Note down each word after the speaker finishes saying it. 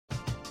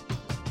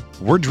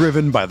We're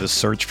driven by the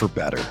search for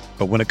better.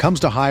 But when it comes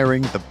to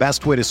hiring, the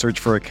best way to search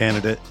for a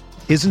candidate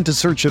isn't to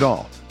search at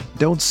all.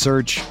 Don't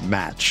search,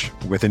 match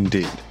with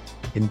Indeed.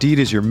 Indeed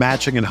is your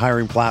matching and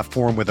hiring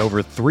platform with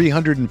over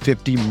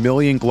 350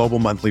 million global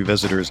monthly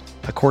visitors,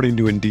 according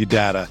to Indeed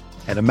data,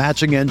 and a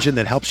matching engine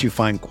that helps you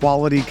find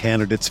quality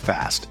candidates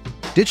fast.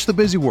 Ditch the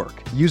busy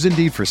work. Use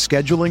Indeed for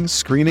scheduling,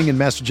 screening, and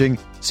messaging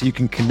so you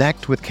can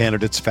connect with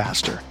candidates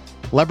faster.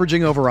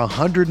 Leveraging over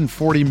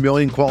 140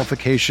 million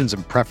qualifications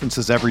and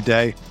preferences every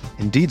day,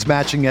 Indeed's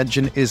matching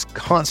engine is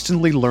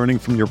constantly learning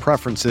from your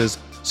preferences,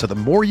 so the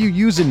more you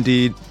use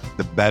Indeed,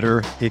 the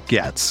better it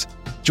gets.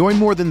 Join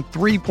more than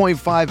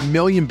 3.5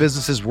 million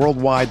businesses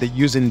worldwide that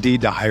use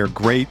Indeed to hire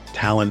great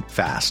talent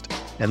fast.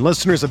 And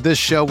listeners of this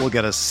show will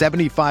get a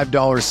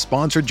 $75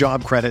 sponsored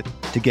job credit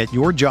to get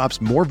your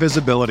jobs more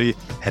visibility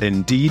at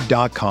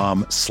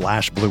Indeed.com/Blue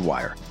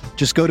Wire.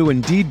 Just go to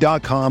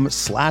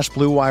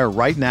Indeed.com/Blue Wire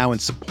right now and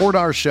support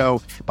our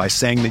show by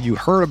saying that you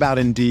heard about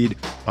Indeed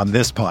on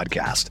this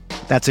podcast.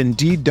 That's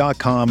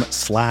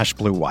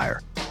Indeed.com/Blue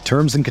Wire.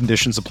 Terms and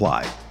conditions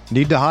apply.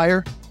 Need to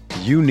hire?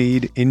 You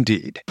need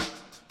Indeed.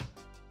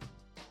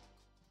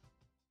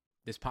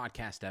 This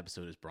podcast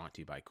episode is brought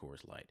to you by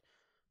Coors Light.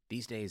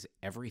 These days,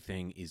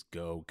 everything is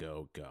go,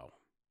 go, go.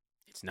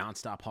 It's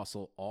nonstop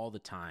hustle all the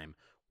time.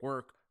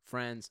 Work,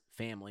 friends,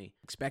 family,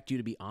 expect you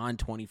to be on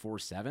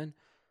 24/7.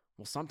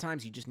 Well,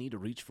 sometimes you just need to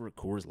reach for a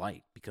Coors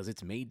Light because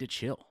it's made to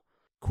chill.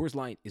 Coors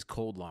Light is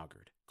cold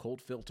lagered,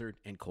 cold filtered,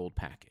 and cold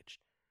packaged.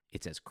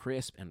 It's as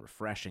crisp and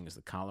refreshing as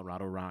the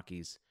Colorado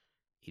Rockies.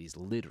 It is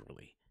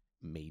literally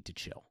made to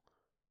chill.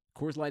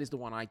 Coors Light is the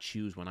one I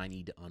choose when I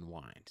need to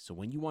unwind. So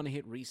when you want to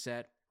hit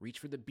reset, reach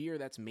for the beer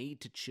that's made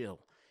to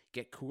chill.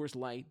 Get Coors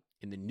Light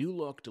in the new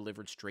look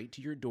delivered straight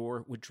to your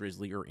door with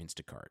Drizzly or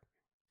Instacart.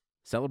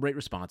 Celebrate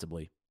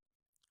responsibly.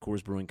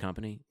 Coors Brewing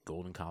Company,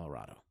 Golden,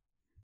 Colorado.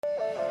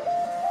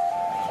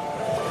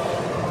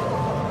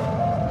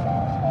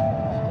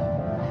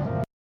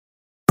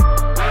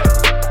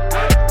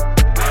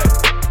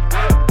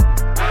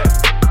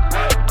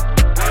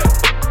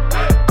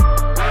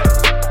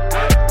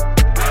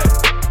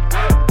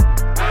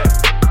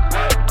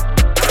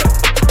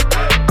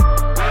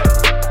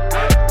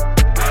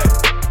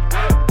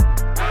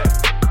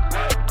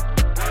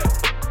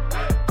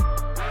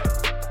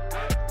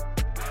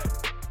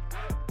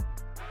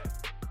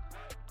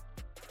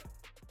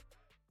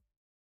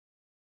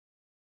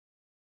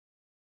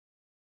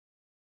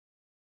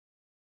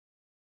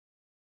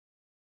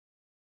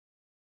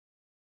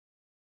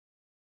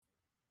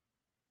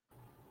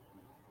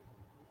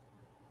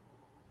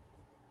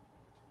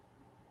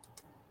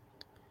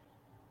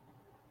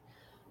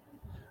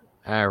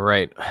 All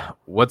right.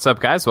 What's up,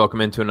 guys?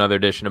 Welcome into another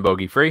edition of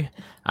Bogey Free.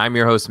 I'm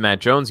your host, Matt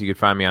Jones. You can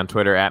find me on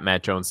Twitter at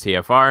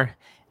MattJonesTFR.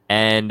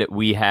 And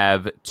we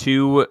have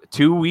two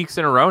weeks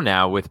in a row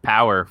now with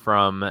power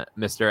from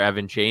Mr.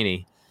 Evan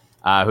Cheney,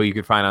 who you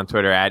can find on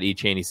Twitter at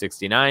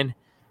eCheney69.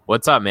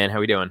 What's up, man? How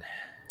we doing?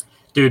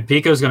 Dude,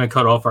 Pico's gonna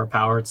cut off our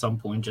power at some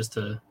point just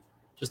to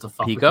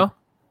fuck Pico? with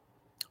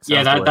it.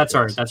 Yeah, that's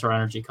our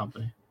energy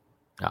company.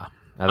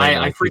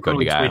 I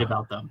frequently tweet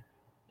about them.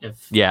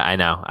 Yeah, I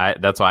know.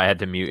 That's why I had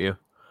to mute you.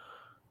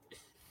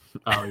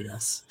 Oh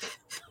yes,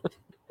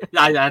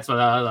 that's what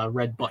a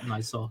red button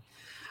I saw.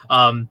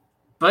 But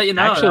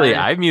actually,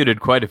 I muted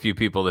quite a few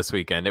people this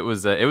weekend. It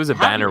was a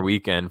banner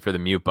weekend for the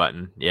mute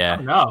button. Yeah.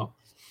 Oh, no.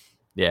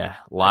 Yeah,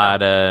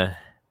 lot of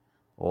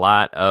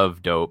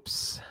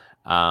dopes.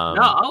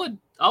 No,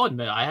 I'll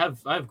admit I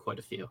have quite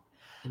a few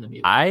in the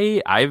mute.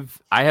 I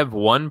have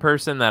one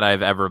person that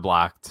I've ever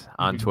blocked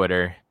on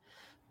Twitter,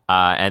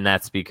 and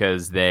that's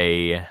because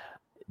they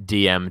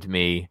DM'd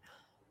me,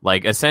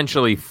 like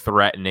essentially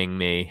threatening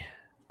me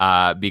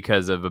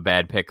because of a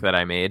bad pick that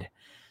I made.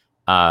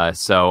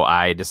 So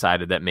I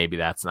decided that maybe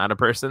that's not a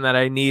person that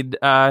I need,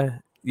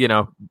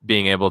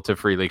 being able to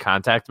freely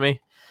contact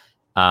me.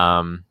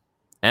 And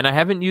I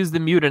haven't used the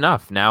mute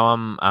enough. Now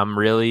I'm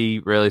really,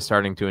 really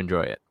starting to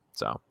enjoy it.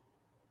 So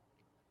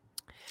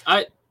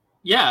the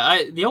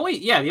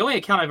only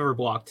account I've ever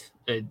blocked,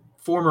 a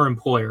former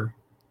employer,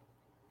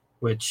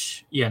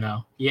 which,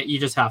 you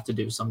just have to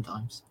do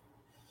sometimes.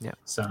 Yeah.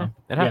 So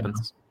it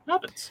happens. It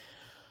happens.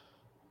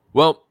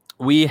 Well,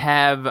 we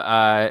had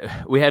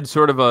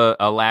sort of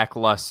a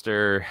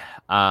lackluster,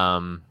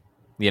 finale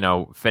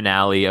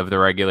of the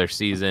regular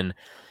season.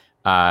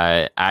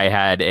 I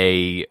had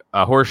a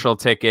Horschel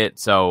ticket,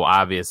 so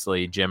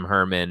obviously Jim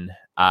Herman,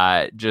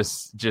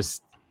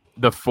 just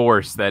the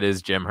force that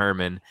is Jim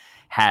Herman,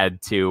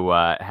 had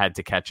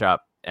to catch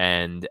up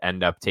and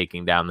end up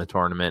taking down the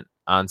tournament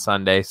on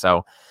Sunday.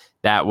 So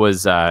that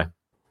was not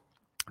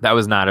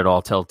at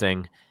all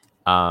tilting.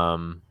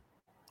 And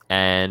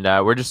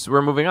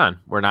we're moving on.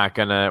 We're not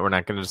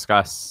gonna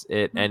discuss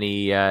it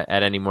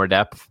at any more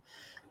depth.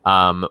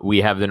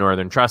 We have the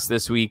Northern Trust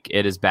this week.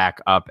 It is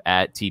back up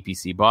at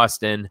TPC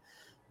Boston.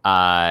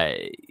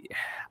 I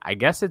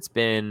guess it's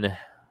been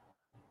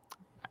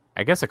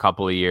a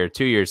couple of years,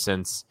 2 years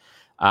since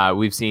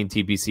we've seen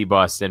TPC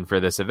Boston for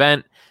this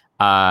event.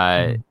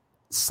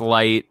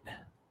 Slight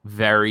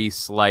very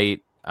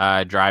slight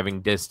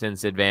driving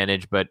distance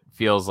advantage, but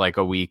feels like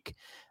a week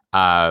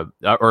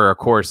or a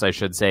course, I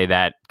should say,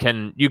 that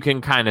you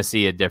can kind of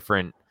see a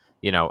different,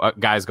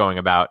 guys going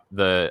about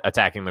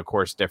attacking the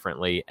course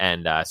differently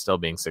and still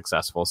being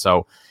successful.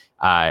 So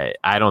I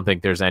don't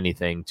think there's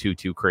anything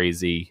too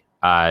crazy,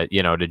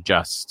 to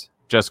just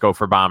go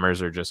for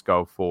bombers or just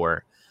go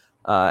for,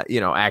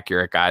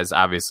 accurate guys.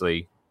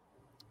 Obviously,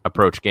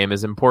 approach game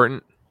is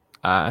important.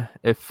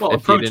 If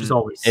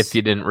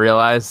you didn't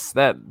realize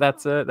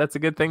that's a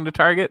good thing to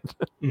target.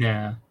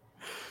 Yeah.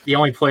 The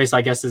only place,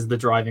 I guess, is the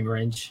driving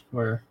range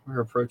where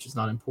approach is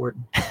not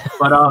important.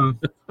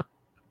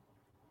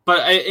 But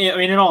I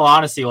mean, in all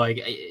honesty, like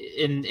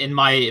in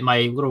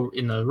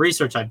the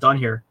research I've done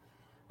here,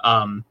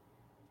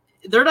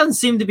 there doesn't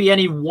seem to be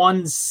any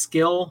one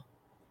skill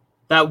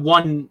that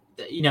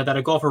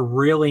a golfer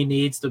really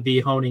needs to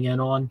be honing in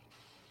on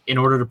in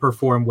order to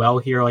perform well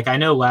here. Like I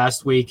know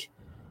last week,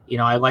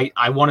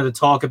 I wanted to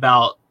talk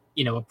about,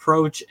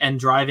 approach and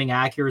driving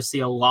accuracy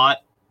a lot.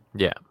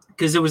 Yeah.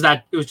 Because it was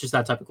just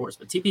that type of course.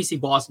 But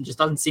TPC Boston just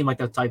doesn't seem like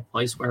that type of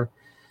place where,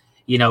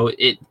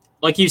 it,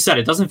 like you said,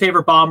 it doesn't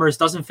favor bombers,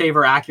 doesn't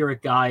favor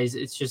accurate guys.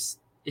 It just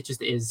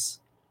is.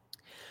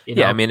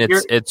 Yeah, I mean,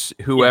 it's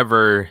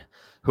whoever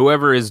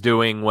is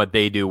doing what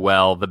they do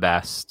well the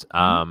best.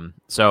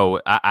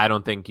 So I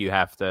don't think you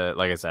have to,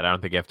 like I said, I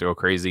don't think you have to go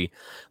crazy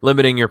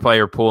limiting your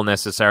player pool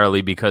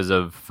necessarily because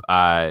of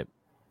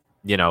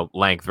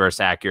length versus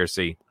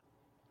accuracy.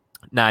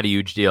 Not a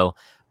huge deal.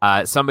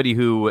 Somebody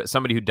who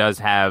does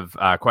have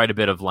quite a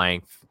bit of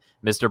length,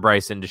 Mr.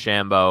 Bryson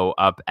DeChambeau,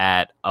 up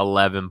at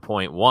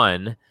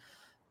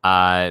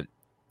 11.1.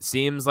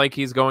 Seems like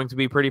he's going to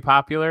be pretty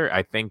popular.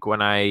 I think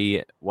when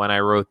I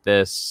wrote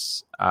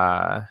this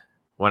outline,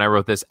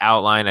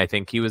 I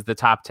think he was the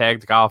top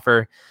tagged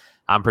golfer.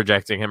 I'm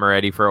projecting him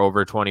already for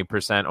over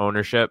 20%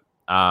 ownership.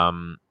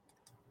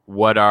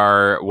 What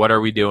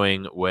are we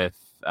doing with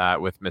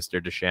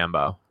Mr.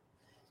 DeChambeau?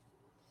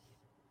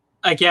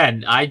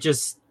 Again,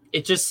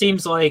 it just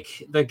seems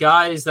like the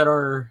guys that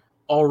are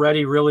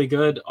already really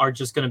good are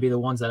just going to be the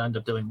ones that end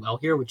up doing well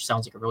here, which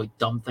sounds like a really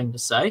dumb thing to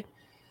say.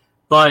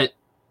 But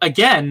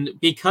again,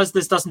 because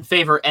this doesn't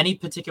favor any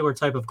particular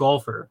type of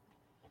golfer,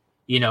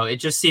 it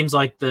just seems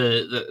like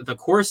the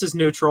course is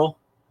neutral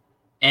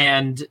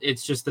and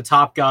it's just the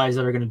top guys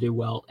that are going to do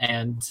well.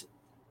 And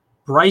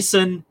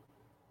Bryson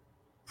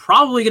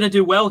probably going to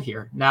do well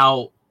here.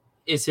 Now,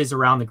 is his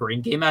around the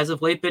green game as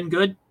of late been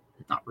good?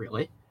 Not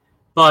really.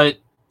 But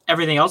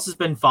everything else has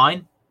been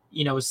fine,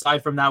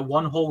 aside from that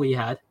one hole he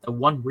had, the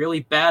one really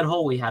bad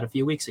hole he had a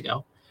few weeks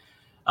ago.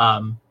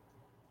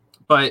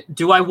 But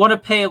do I want to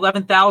pay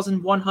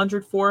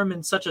 $11,100 for him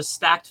in such a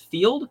stacked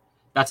field?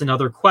 That's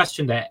another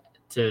question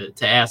to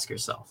ask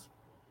yourself,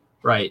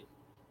 right?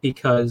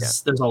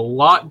 Because there's a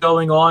lot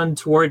going on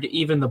toward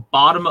even the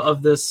bottom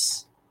of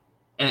this,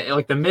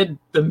 like the mid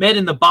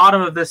and the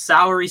bottom of this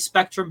salary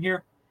spectrum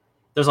here.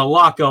 There's a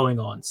lot going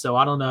on, so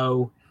I don't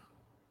know.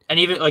 And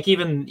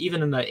even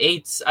in the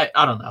eights,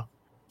 I don't know.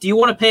 Do you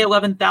want to pay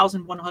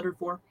 $11,100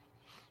 for?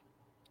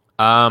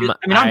 I'm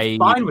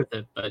fine with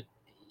it, but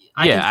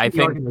I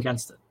think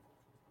against it.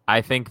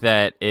 I think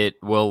that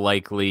it will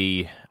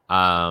likely,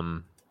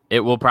 it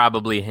will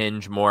probably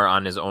hinge more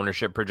on his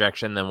ownership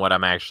projection than what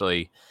I'm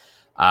actually,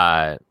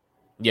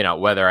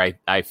 whether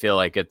I feel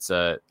like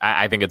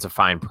I think it's a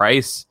fine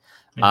price.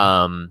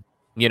 Mm-hmm.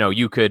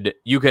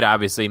 You could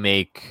obviously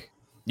make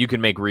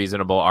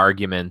reasonable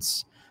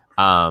arguments,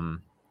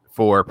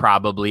 for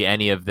probably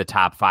any of the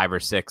top 5 or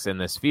 6 in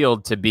this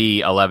field to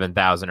be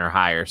 11,000 or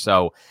higher.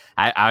 So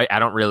I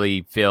don't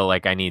really feel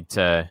like I need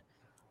to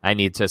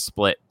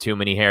split too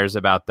many hairs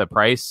about the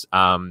price.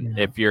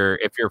 If you're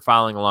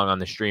following along on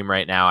the stream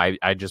right now,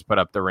 I just put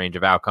up the range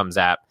of outcomes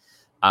app.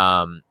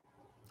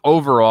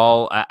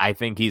 Overall, I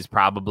think he's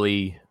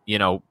probably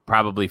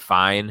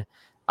fine.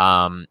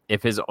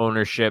 If his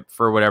ownership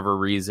for whatever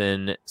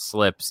reason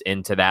slips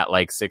into that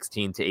like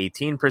 16 to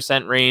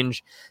 18%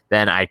 range,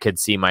 then I could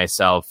see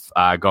myself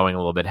going a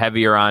little bit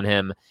heavier on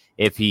him.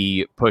 If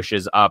he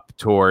pushes up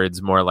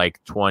towards more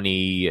like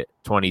 20,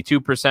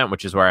 22%,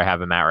 which is where I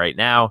have him at right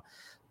now,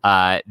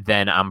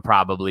 then I'm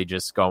probably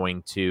just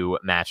going to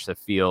match the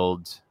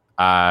field,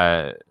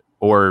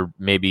 or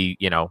maybe,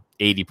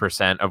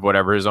 80% of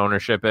whatever his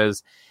ownership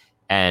is,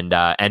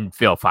 and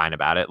feel fine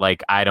about it.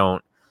 Like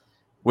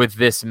with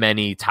this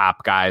many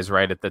top guys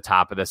right at the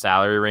top of the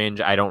salary range,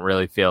 I don't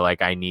really feel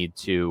like I need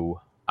to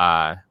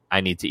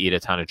eat a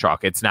ton of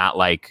chalk. It's not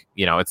like,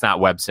 it's not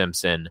Webb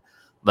Simpson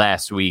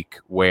last week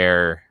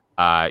where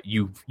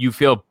you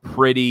feel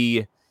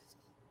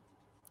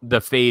the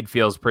fade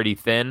feels pretty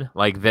thin.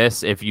 Like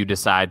this, if you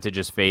decide to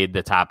just fade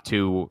the top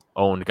 2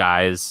 owned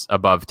guys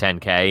above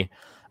 10K,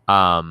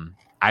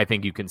 I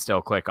think you can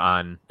still click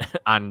on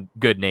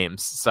good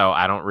names. So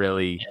I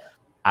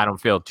don't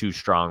feel too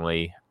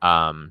strongly.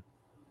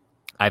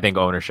 I think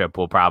ownership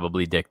will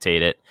probably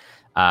dictate it.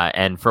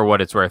 And for what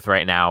it's worth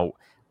right now,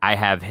 I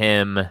have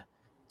him,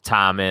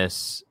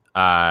 Thomas,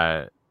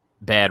 Bad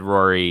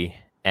Rory,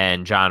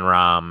 and John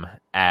Rahm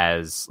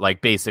as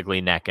like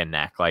basically neck and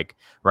neck, like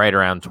right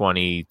around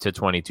 20 to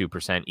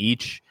 22%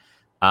 each.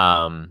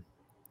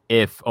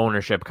 If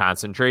ownership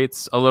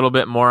concentrates a little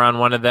bit more on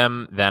one of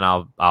them, then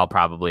I'll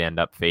probably end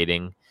up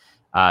fading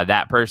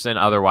that person.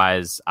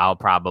 Otherwise, I'll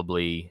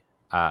probably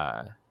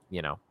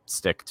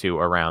stick to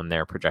around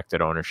their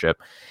projected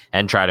ownership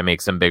and try to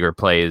make some bigger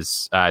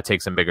plays,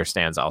 take some bigger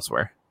stands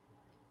elsewhere.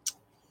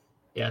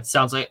 Yeah, it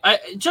sounds like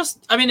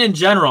in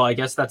general, I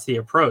guess that's the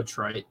approach,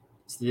 right?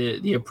 It's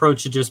the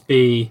approach should just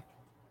be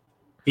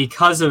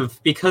because of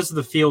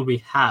the field we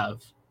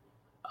have.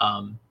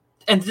 And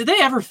did they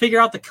ever figure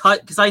out the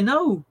cut? Because I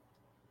know,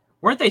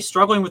 weren't they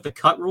struggling with the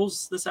cut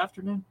rules this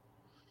afternoon?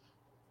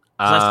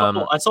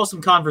 I saw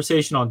some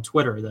conversation on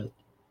Twitter that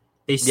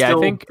they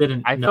still didn't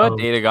know. I thought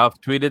Data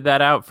Golf tweeted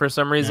that out for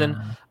some reason.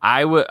 Yeah.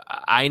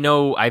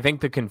 I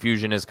think the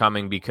confusion is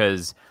coming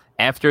because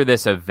after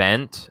this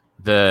event,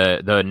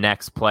 the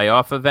next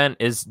playoff event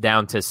is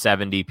down to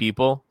 70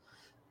 people.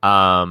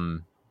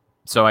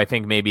 So I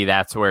think maybe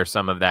that's where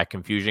some of that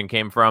confusion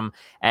came from.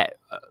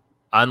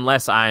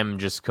 Unless I'm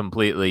just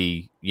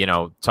completely,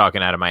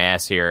 talking out of my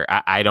ass here,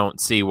 I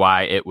don't see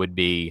why it would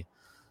be,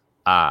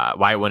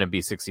 why it wouldn't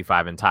be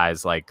 65 and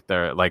ties like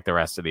the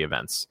rest of the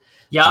events.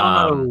 Yeah,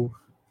 I don't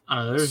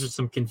know. There's just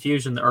some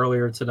confusion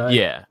earlier today.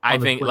 Yeah, I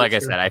think, like I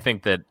said, I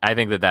think that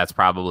that's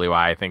probably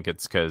why. I think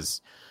it's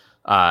because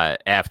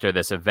after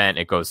this event,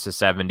 it goes to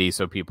 70.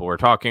 So people were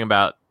talking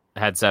about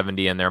had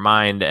 70 in their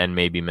mind and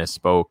maybe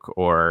misspoke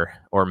or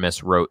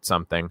miswrote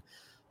something.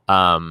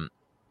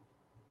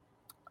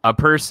 A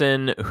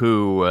person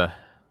who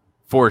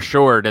for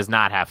sure does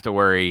not have to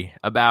worry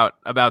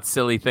about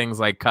silly things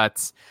like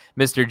cuts,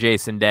 Mr.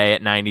 Jason Day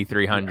at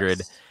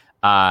 9,300.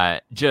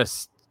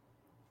 Yes.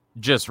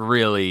 Just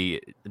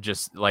really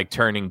just like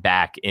turning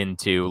back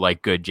into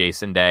like good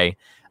Jason Day.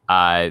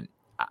 I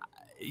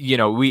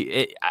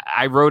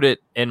wrote it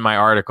in my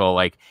article,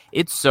 like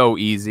it's so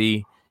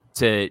easy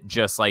to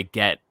just like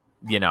get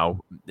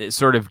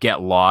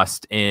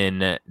lost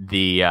in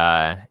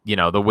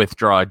the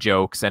withdraw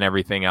jokes and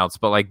everything else.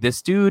 But like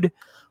this dude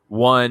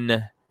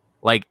won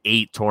like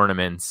 8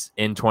 tournaments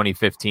in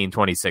 2015,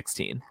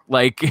 2016.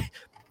 Like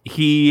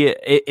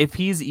if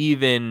he's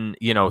even,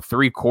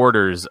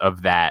 3/4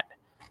 of that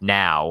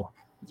now,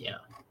 yeah,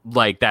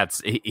 like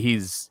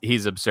he's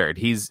absurd.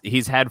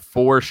 He's had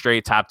 4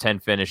 straight top 10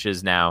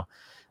 finishes now.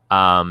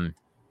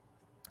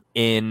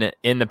 In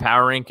the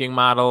power ranking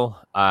model,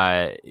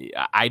 I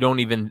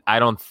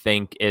don't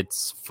think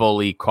it's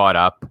fully caught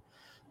up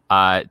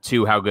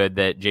to how good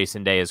that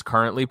Jason Day is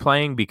currently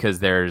playing,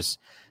 because there's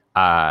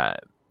a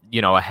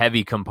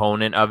heavy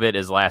component of it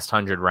is last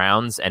 100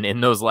 rounds, and in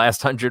those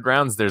last 100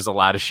 rounds there's a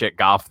lot of shit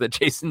golf that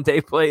Jason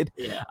Day played.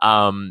 Yeah.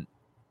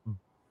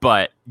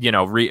 But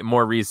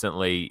more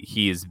recently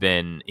he's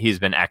been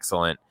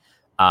excellent.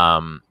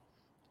 I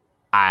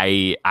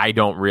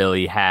don't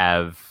really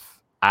have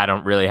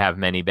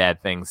many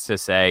bad things to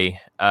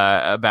say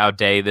about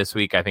Day this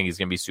week. I think he's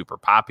going to be super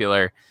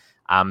popular.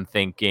 I'm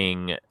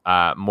thinking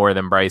more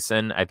than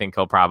Bryson. I think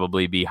he'll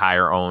probably be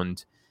higher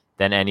owned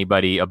than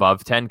anybody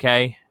above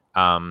 10K.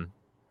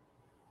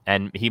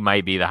 And he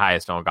might be the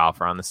highest owned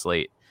golfer on the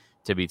slate,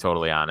 to be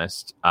totally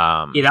honest.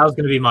 That was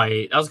going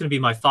to be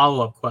my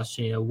follow-up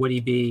question. Would he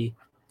be,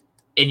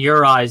 in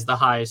your eyes, the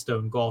highest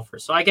owned golfer?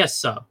 So I guess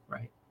so,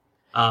 right?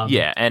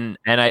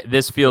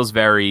 This feels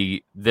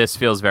very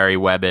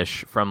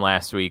Webbish from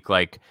last week.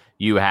 Like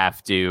you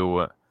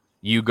go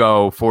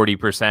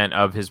 40%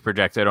 of his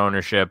projected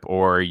ownership,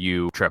 or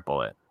you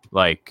triple it,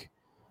 like,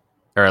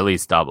 or at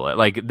least double it.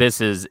 Like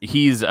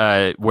he's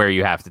where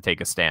you have to take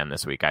a stand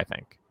this week, I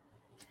think.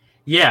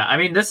 Yeah, I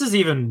mean, this is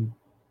even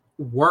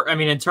worse. I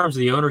mean, in terms of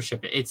the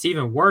ownership, it's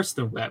even worse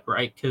than Webb,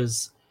 right?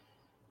 Because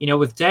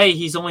with Day,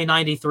 he's only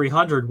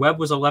 9,300. Webb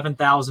was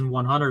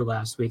 11,100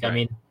 last week. Right. I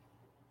mean,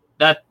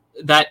 that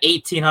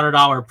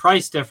 $1,800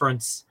 price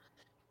difference,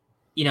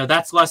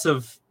 that's less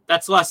of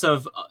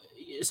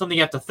something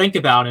you have to think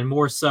about, and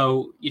more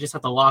so you just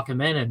have to lock him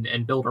in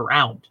and build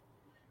around,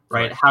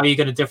 right? How are you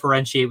going to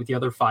differentiate with the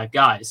other 5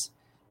 guys?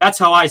 That's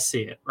how I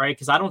see it, right?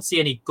 Because I don't see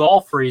any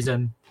golf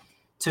reason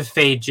to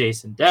fade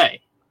Jason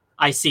Day.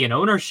 I see an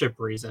ownership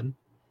reason,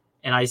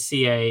 and I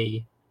see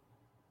a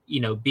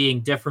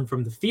being different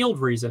from the field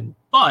reason,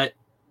 but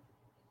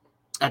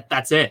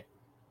that's it,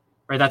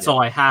 right? That's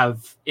all I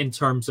have in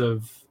terms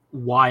of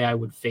why I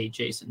would fade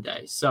Jason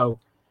Day. So,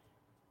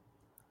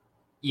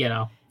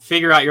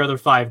 figure out your other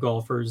 5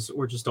 golfers,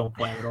 or just don't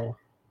play at all,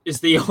 is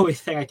the only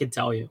thing I can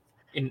tell you.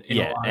 In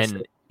all honesty.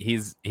 And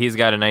he's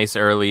got a nice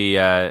early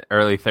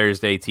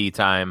Thursday tee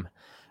time,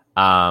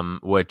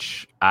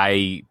 which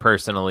I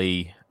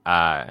personally,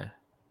 I'm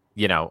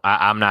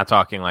not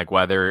talking like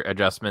weather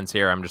adjustments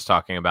here. I'm just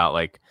talking about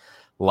like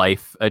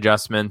life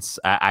adjustments.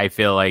 I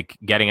feel like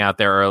getting out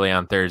there early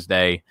on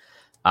Thursday,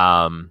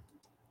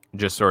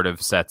 just sort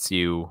of sets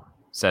you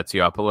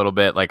up a little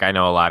bit. Like I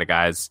know a lot of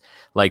guys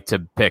like to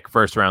pick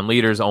first round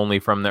leaders only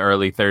from the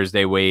early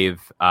Thursday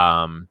wave,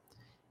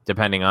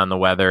 depending on the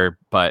weather.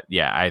 But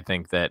yeah, I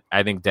think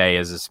Day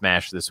is a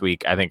smash this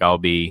week. I think I'll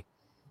be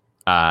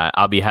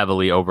I'll be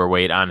heavily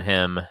overweight on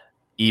him,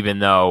 even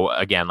though,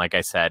 again, like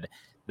I said,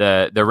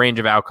 the range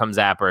of outcomes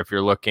app, or if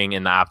you're looking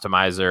in the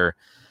optimizer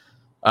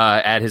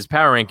at his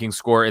power ranking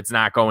score, it's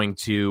not going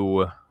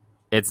to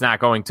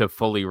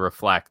fully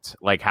reflect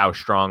like how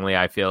strongly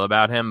I feel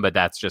about him. But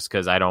that's just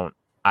because I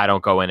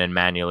don't go in and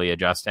manually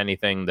adjust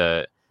anything.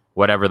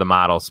 Whatever the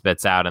model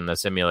spits out and the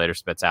simulator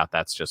spits out,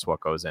 that's just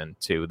what goes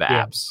into the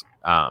apps.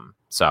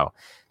 So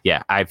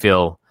yeah, I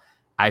feel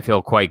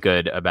quite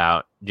good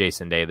about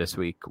Jason Day this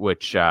week,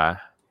 which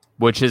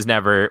has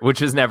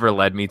never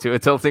led me to a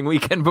tilting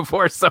weekend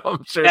before. So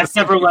I'm sure that's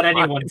never led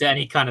anyone to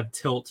any kind of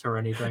tilt or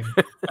anything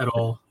at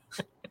all.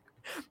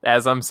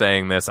 As I'm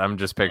saying this, I'm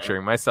just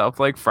picturing myself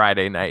like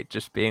Friday night,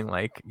 just being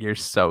like, "You're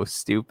so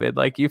stupid!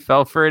 Like you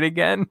fell for it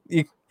again.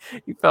 You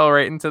fell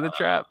right into the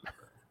trap."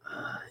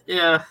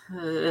 Yeah,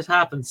 it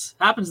happens.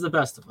 Happens to the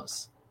best of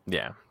us.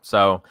 Yeah.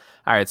 So,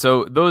 all right.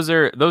 So those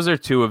are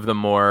two of the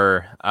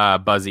more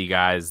buzzy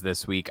guys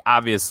this week.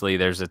 Obviously,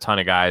 there's a ton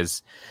of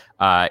guys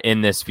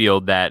in this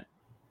field that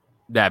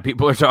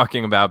people are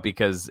talking about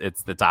because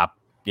it's the top,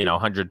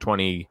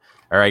 120,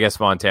 or I guess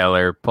Vaughn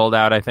Taylor pulled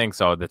out, I think.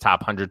 So the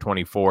top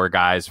 124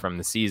 guys from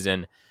the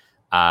season.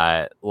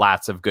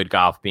 Lots of good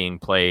golf being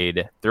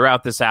played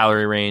throughout the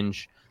salary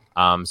range.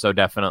 So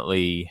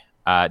definitely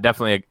a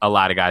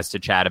lot of guys to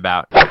chat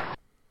about.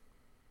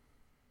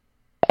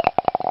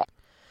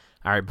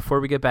 All right, before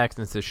we get back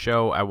into the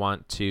show, I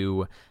want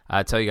to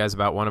tell you guys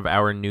about one of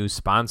our new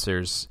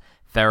sponsors,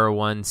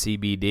 TheraOne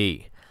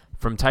CBD.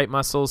 From tight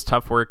muscles,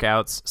 tough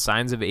workouts,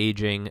 signs of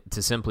aging,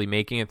 to simply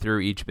making it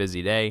through each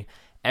busy day,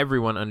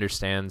 everyone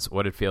understands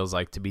what it feels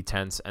like to be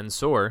tense and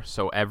sore,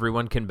 so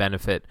everyone can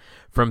benefit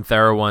from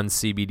TheraOne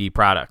CBD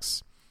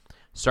products.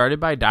 Started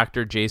by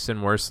Dr.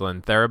 Jason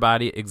Wersland,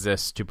 TheraBody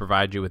exists to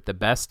provide you with the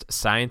best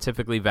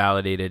scientifically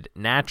validated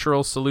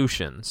natural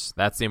solutions.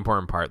 That's the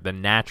important part, the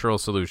natural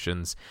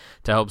solutions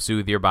to help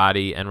soothe your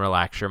body and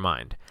relax your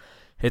mind.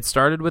 It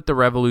started with the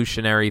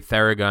revolutionary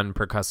Theragun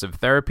percussive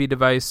therapy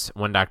device.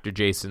 When Dr.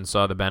 Jason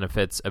saw the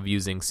benefits of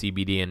using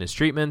CBD in his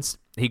treatments,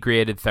 he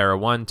created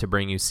TheraOne to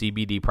bring you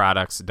CBD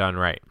products done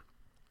right.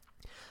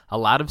 A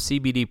lot of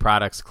CBD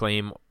products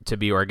claim to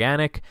be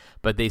organic,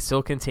 but they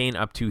still contain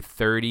up to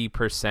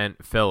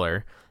 30%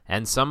 filler,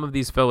 and some of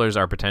these fillers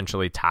are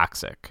potentially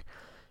toxic.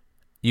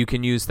 You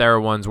can use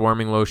TheraOne's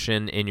warming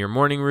lotion in your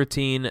morning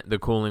routine, the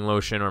cooling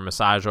lotion or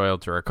massage oil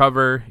to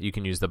recover. You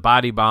can use the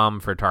body balm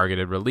for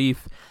targeted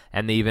relief,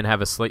 and they even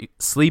have a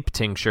sleep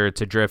tincture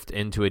to drift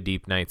into a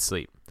deep night's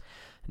sleep.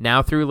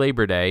 Now through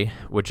Labor Day,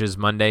 which is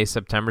Monday,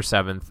 September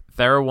 7th,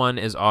 TheraOne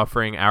is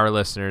offering our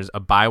listeners a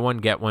buy one,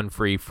 get one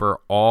free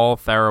for all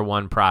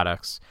TheraOne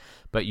products,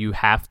 but you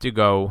have to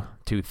go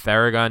to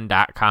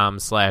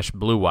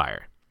Theragun.com/BlueWire.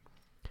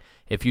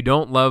 If you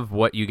don't love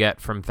what you get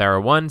from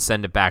TheraOne,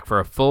 send it back for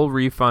a full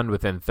refund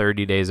within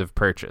 30 days of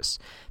purchase.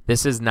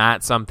 This is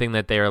not something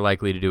that they are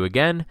likely to do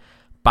again.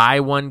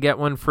 Buy one, get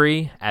one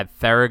free at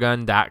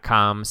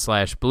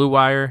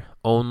Theragun.com/BlueWire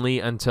only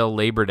until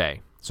Labor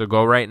Day. So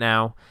go right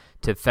now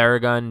to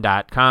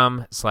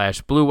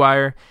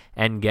Theragun.com/BlueWire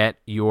and get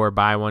your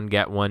buy one,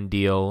 get one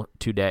deal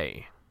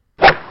today.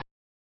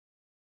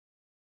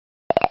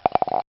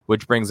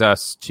 Which brings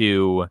us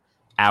to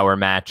our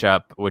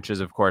matchup, which is,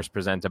 of course,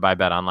 presented by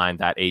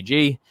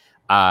BetOnline.ag.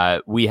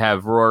 We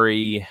have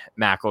Rory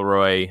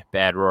McIlroy,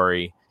 Bad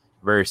Rory,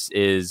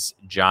 versus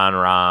Jon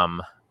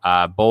Rahm,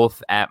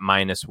 both at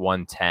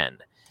 -110.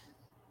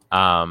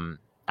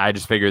 I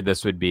just figured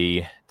this would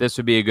be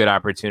a good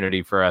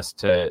opportunity for us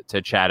to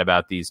chat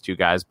about these two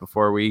guys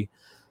before we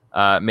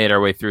made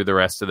our way through the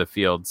rest of the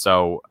field.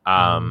 So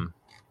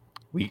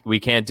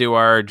we can't do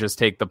our just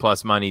take the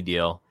plus money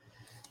deal.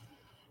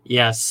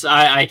 Yes,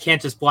 I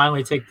can't just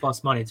blindly take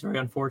plus money. It's very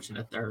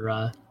unfortunate.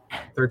 They're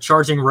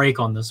charging rake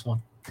on this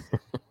one.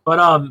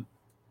 But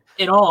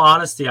in all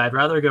honesty, I'd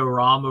rather go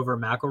Rahm over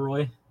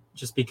McIlroy,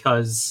 just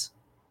because.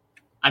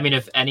 I mean,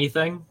 if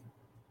anything,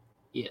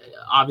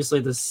 obviously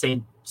the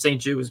St.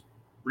 Jude was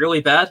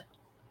really bad.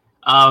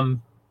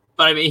 But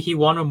I mean, he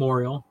won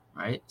Memorial,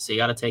 right? So you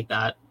got to take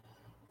that.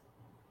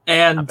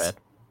 And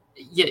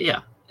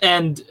yeah.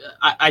 And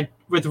I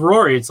with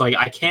Rory, it's like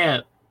I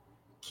can't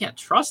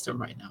trust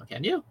him right now,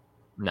 can you?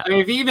 No. I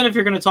mean, even if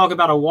you're going to talk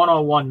about a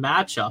one-on-one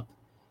matchup,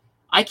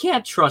 I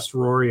can't trust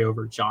Rory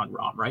over Jon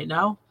Rahm right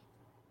now.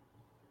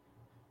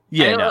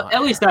 Yeah, no.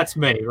 At least that's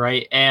me,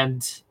 right?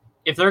 And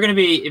if you're going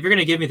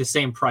to give me the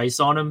same price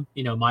on him,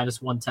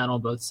 -110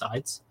 on both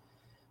sides,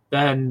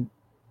 then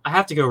I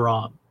have to go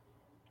Rahm,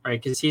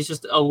 right? Because he's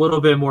just a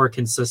little bit more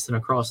consistent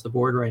across the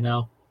board right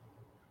now.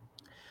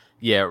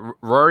 Yeah,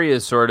 Rory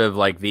is sort of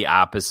like the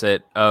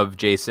opposite of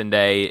Jason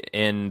Day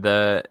in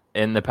the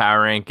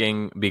power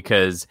ranking,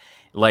 because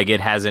like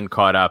it hasn't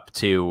caught up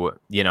to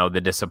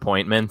the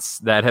disappointments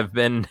that have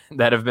been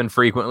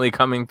frequently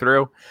coming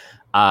through.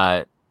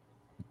 I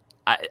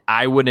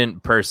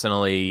wouldn't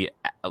personally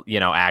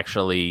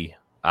actually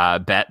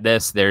bet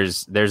this.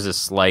 There's a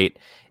slight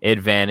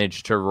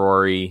advantage to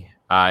Rory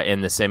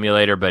in the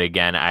simulator, but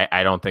again,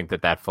 I don't think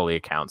that fully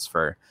accounts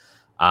for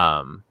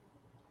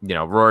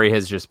Rory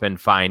has just been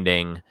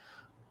finding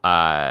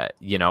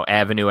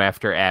avenue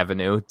after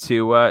avenue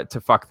to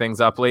fuck things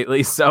up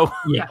lately. So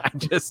Yeah.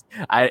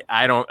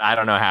 I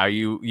don't know how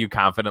you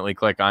confidently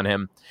click on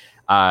him.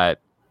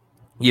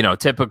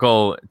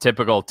 Typical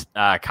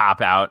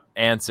cop out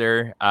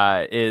answer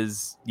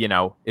is,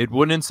 it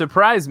wouldn't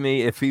surprise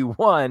me if he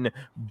won,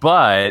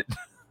 but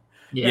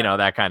Yeah.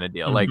 that kind of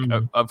deal. Mhm. Like,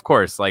 of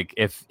course, like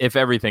if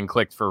everything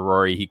clicked for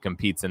Rory, he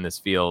competes in this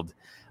field,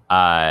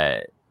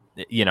 like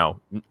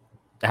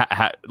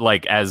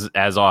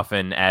as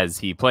often as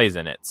he plays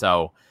in it.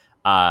 So,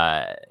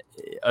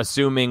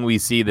 assuming we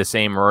see the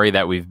same Rory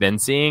that we've been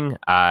seeing,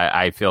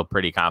 I feel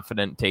pretty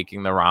confident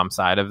taking the Rahm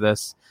side of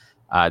this,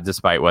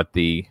 despite what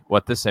the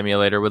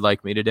simulator would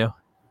like me to do.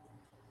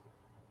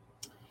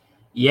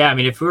 Yeah, I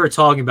mean, if we were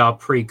talking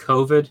about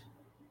pre-COVID,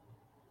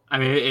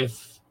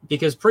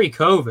 because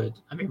pre-COVID,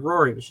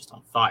 Rory was just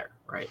on fire,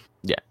 right?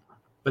 Yeah.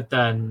 But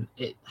then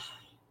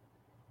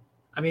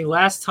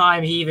last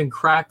time he even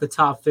cracked the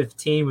top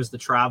 15 was the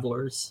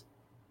Travelers.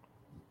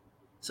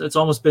 So it's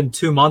almost been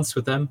 2 months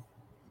with him.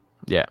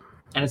 Yeah.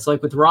 And it's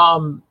like with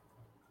Rahm,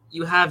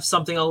 you have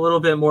something a little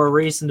bit more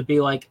recent to be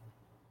like,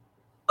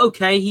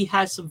 okay, he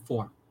has some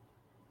form.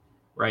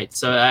 Right.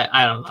 So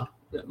I don't know.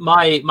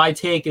 My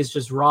take is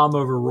just Rahm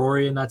over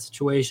Rory in that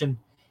situation.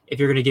 If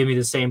you're going to give me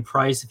the same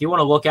price, if you want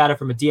to look at it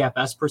from a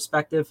DFS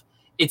perspective,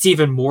 it's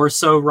even more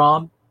so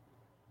Rahm.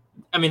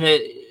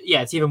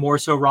 It's even more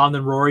so Rahm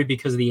than Rory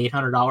because of the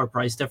 $800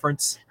 price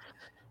difference,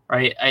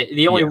 right?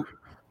 Basically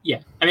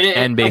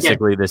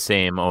the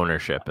same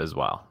ownership as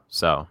well.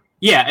 So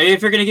yeah,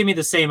 if you're going to give me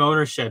the same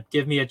ownership,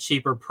 give me a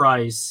cheaper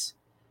price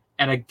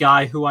and a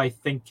guy who I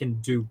think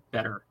can do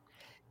better.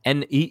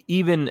 And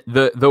even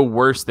the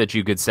worst that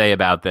you could say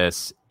about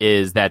this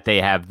is that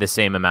they have the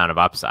same amount of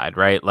upside,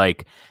 right?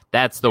 Like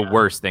that's the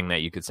worst thing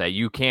that you could say.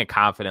 You can't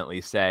confidently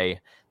say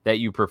that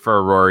you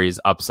prefer Rory's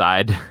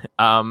upside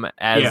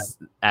as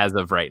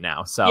of right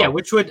now. So yeah,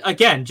 which would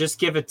again just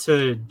give it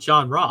to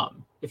Jon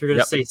Rahm if you're going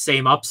to say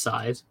same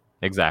upside.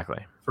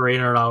 Exactly. For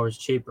 $800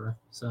 cheaper.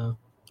 So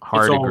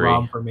hard it's all agree.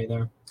 Rahm for me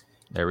there.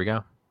 There we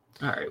go.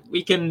 All right,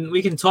 we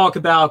can talk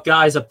about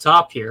guys up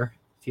top here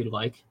if you'd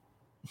like.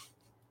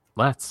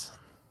 Let's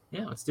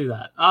do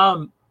that.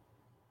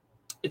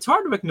 It's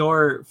hard to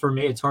ignore for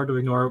me. It's hard to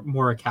ignore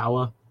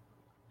Morikawa,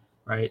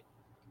 right?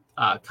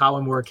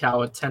 Colin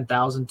Morikawa,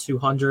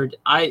 10,200.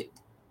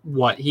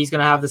 He's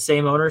gonna have the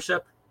same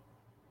ownership,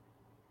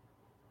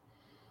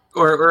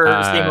 or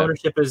same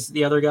ownership as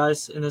the other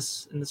guys in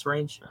this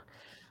range.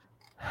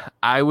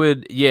 I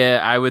would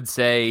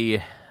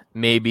say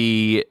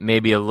maybe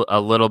a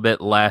little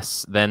bit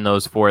less than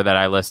those four that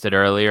I listed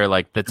earlier.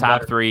 Like the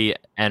top three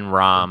and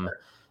Rahm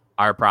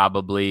are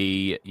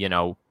probably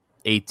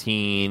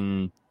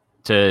 18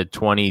 to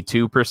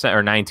 22%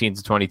 or 19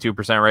 to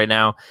 22% right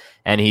now,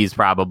 and he's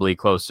probably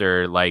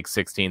closer like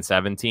 16,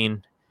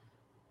 17.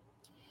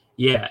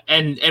 Yeah,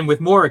 and with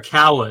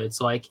Morikawa,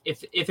 it's like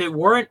if it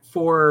weren't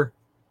for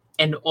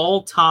an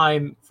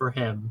all-time for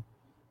him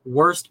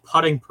worst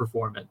putting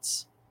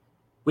performance,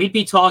 we'd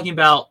be talking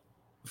about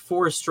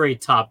 4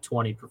 straight top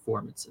 20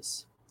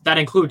 performances. That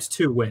includes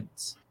 2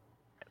 wins,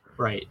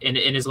 right, in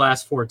his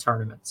last 4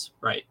 tournaments,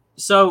 right?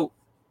 So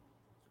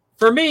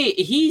for me,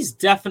 he's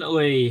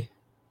definitely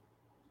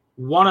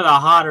one of the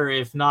hotter,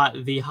 if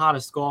not the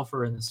hottest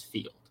golfer in this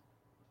field,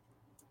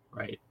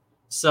 right?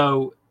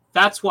 So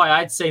that's why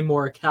I'd say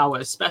Morikawa,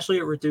 especially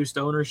at reduced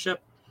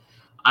ownership.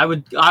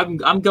 I'm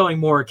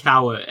going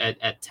Morikawa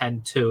at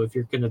 10-2 if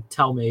you're going to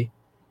tell me,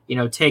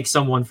 take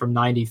someone from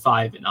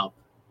 95 and up.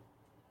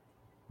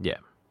 Yeah.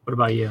 What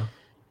about you?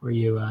 Where are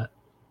you at?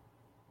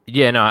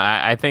 Yeah, no,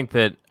 I think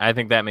that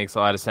makes a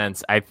lot of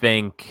sense. I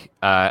think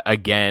I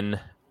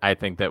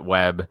think that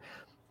Webb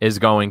is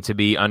going to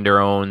be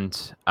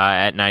underowned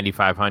at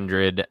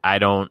 9,500. I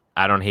don't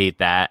hate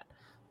that.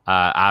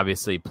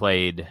 Obviously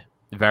played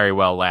very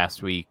well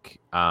last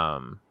week.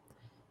 And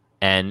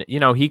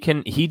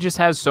he just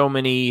has so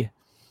many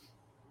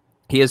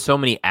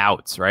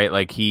outs, right?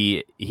 Like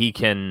he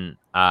can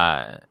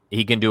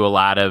do a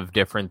lot of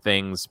different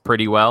things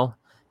pretty well.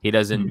 He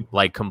doesn't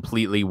like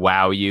completely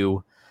wow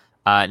you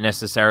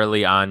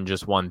necessarily on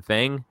just one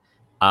thing.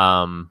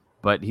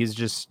 But he's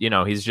just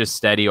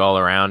steady all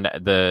around.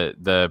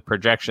 The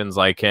projections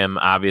like him,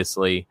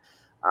 obviously,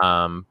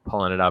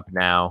 pulling it up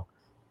now,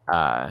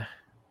 up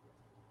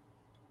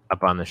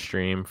on the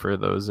stream for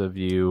those of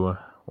you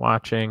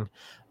watching.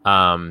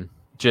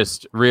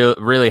 Just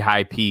really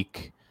high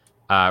peak,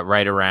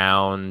 right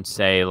around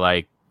say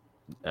like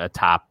a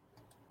top,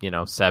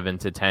 7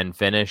 to 10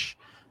 finish,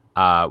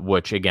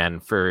 which again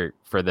for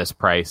this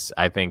price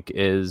I think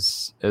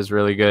is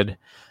really good.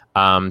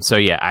 So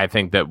yeah, I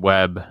think that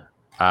Webb.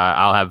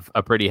 I'll have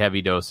a pretty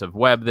heavy dose of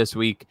Webb this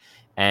week,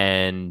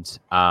 and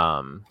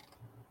I'm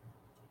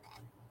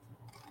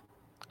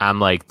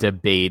like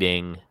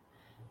debating.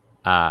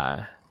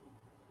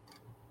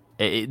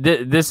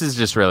 This is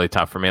just really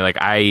tough for me. Like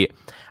I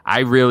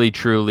really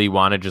truly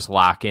want to just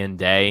lock in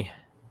Day,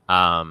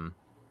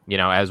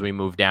 as we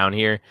move down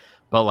here,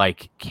 but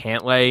like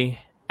Cantlay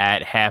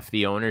at half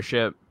the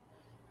ownership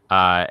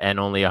and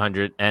only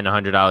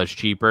 $100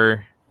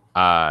 cheaper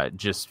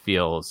just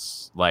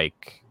feels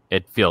like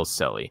it feels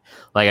silly.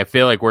 Like I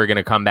feel like we're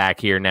gonna come back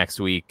here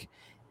next week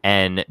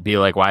and be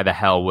like, why the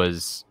hell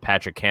was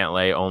Patrick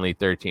Cantlay only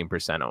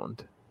 13%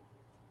 owned?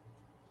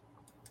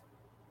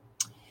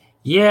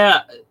 Yeah,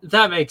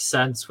 that makes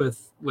sense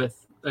with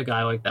a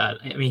guy like that.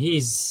 I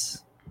mean,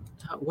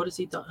 what has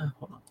he done?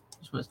 Hold on, I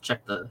just want to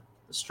check the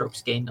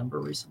strokes gain number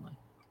recently.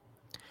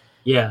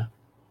 Yeah,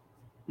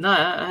 no,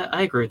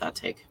 I agree with that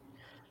take.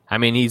 I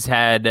mean, he's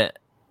had,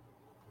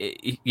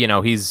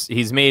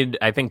 he's made,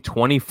 I think,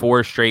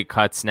 24 straight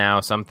cuts now,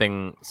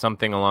 something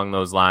along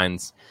those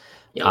lines.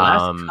 Yeah,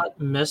 last cut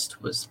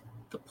missed was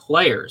the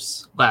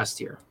Players last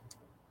year.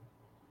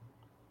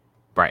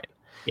 Right.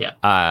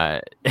 Yeah.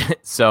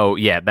 So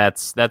yeah,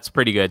 that's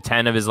pretty good.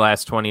 10 of his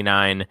last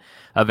 29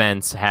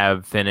 events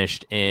have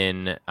finished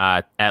in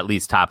at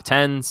least top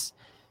 10s.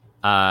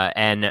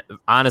 And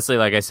honestly,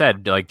 like I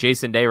said, like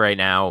Jason Day right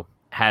now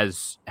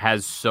has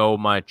so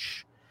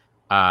much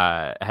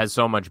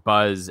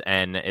buzz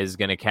and is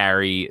going to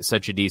carry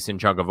such a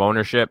decent chunk of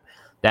ownership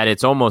that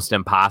it's almost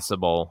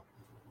impossible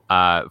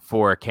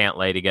for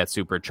Cantlay to get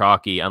super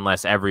chalky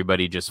unless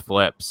everybody just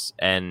flips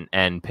and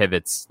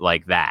pivots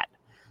like that.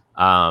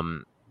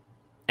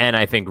 And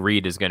I think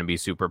Reed is going to be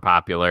super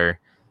popular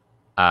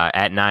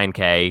at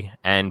 9K,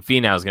 and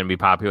Finau is going to be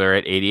popular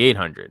at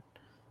 8,800.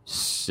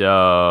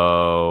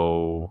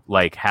 So,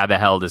 like, how the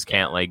hell does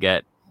Cantlay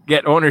get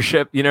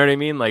ownership? You know what I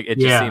mean? Like, it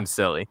just seems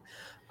silly.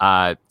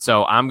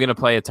 So I'm going to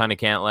play a ton of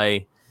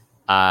Cantlay.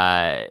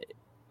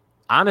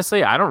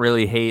 Honestly, I don't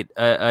really hate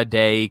a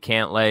Day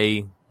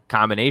Cantlay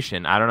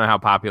combination. I don't know how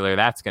popular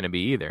that's going to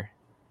be either.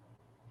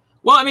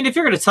 Well, I mean, if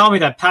you're going to tell me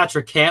that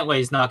Patrick Cantlay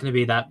is not going to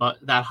be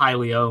that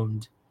highly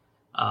owned,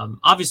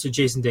 obviously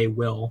Jason Day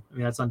will. I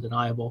mean, that's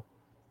undeniable.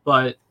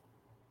 But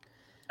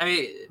I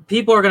mean,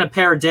 people are going to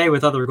pair Day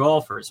with other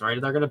golfers, right?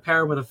 They're going to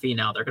pair him with a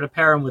Finau. They're going to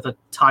pair him with a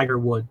Tiger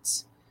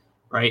Woods,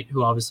 right?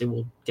 Who obviously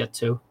we'll get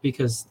to,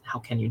 because how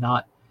can you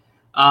not?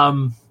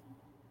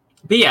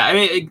 But yeah, I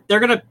mean, they're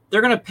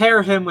gonna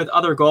pair him with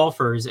other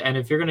golfers, and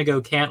if you're going to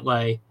go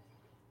Cantlay,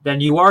 then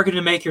you are going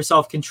to make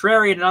yourself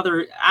contrarian in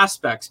other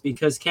aspects,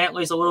 because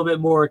Cantlay's a little bit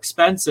more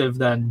expensive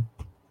than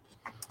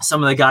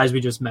some of the guys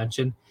we just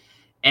mentioned.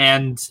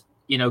 And,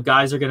 you know,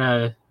 guys are going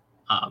to,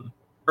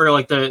 or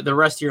like the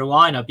rest of your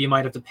lineup, you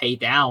might have to pay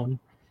down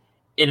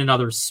in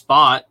another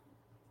spot.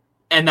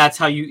 And that's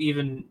how you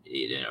even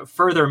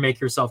further make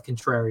yourself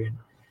contrarian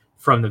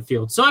from the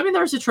field. So, I mean,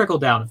 there's a trickle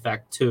down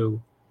effect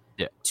to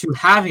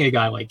having a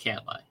guy like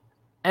Cantlay.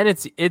 And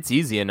it's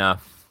easy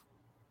enough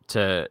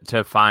to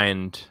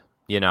find,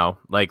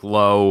 like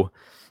low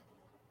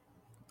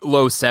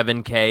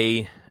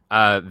 7K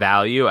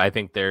value. I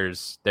think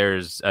there's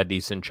a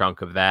decent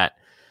chunk of that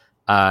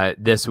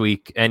this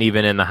week, and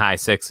even in the high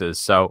sixes.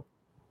 So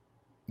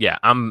yeah,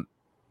 I'm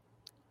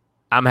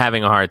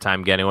having a hard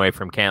time getting away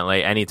from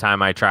Cantlay.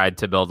 Anytime I tried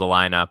to build a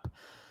lineup,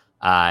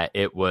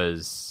 it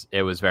was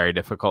very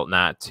difficult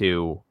not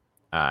to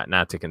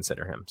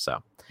consider him.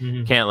 So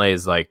Cantlay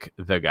is like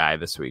the guy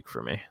this week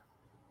for me.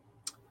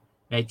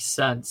 Makes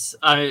sense.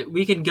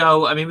 We can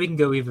go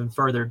even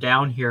further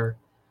down here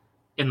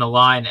in the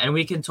line, and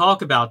we can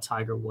talk about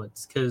Tiger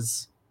Woods,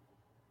 because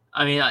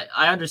I mean,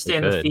 I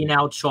understand the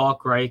Finau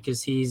chalk, right?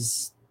 Because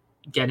he's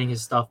getting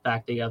his stuff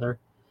back together.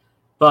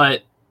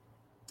 But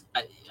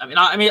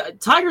I mean,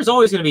 Tiger's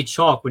always going to be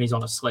chalk when he's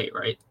on a slate,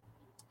 right?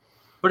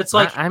 But it's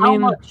like, how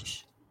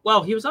much?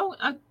 Well, he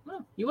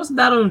wasn't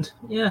that owned.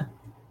 Yeah,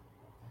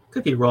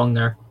 could be wrong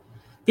there,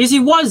 because he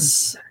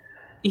was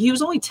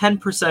only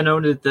 10%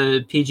 owned at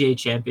the PGA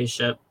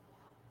Championship,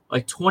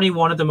 like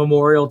 21 at the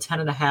Memorial,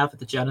 10.5 at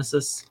the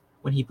Genesis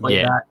when he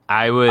played that.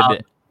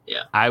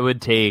 I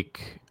would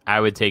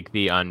take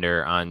the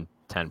under on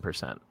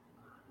 10%.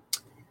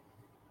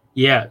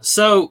 Yeah.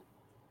 So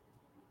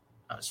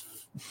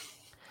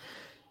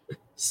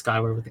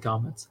Skyward with the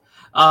comments.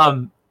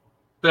 But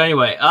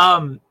anyway,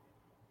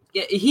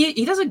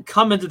 he doesn't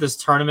come into this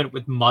tournament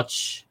with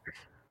much.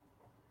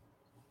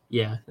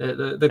 Yeah,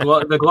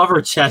 the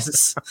Glover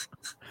chess.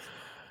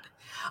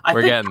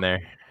 We're getting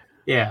there.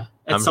 Yeah,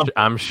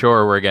 I'm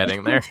sure we're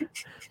getting there.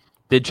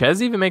 Did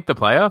Ches even make the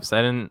playoffs?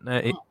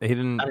 He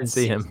didn't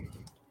see him.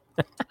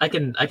 I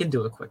can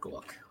do a quick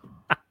look.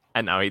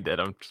 I know he did.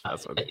 I'm just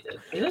messing with you.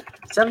 He did?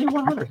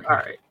 7,100. All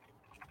right.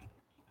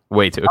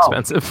 Way too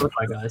expensive.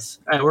 Goodbye, guys.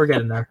 All right, we're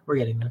getting there.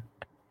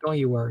 Don't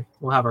you worry.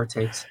 We'll have our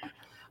takes.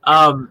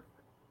 But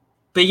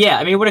yeah,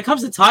 I mean, when it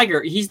comes to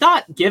Tiger, he's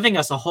not giving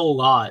us a whole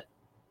lot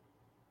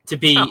to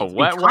be. No,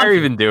 why are we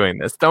even doing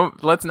this?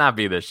 Let's not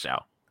be this show.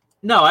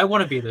 No, I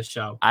want to be this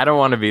show. I don't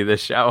want to be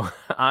this show,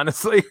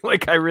 honestly.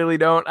 Like, I really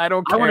don't. I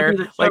don't care.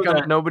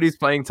 Like, nobody's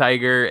playing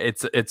Tiger.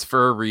 It's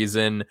for a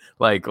reason.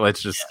 Like,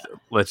 let's just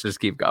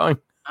keep going.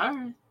 All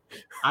right.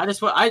 I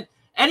just want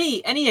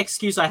any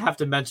excuse I have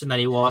to mention that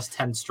he lost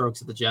 10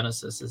 strokes at the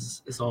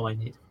Genesis is all I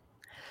need.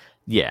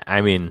 Yeah, I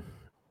mean,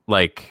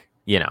 like,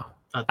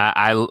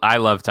 I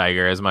love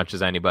Tiger as much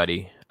as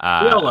anybody. We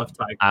all love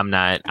Tiger. I'm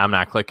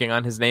not clicking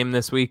on his name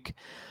this week.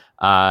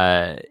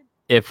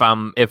 If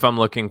I'm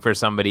looking for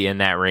somebody in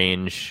that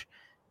range,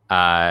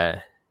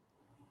 I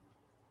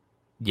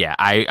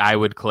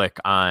would click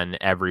on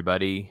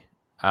everybody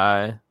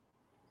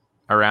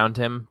around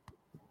him.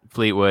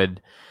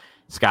 Fleetwood,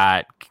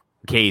 Scott,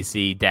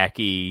 Casey,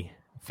 Decky,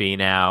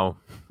 Finau.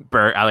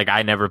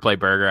 I never play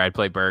Berger. I'd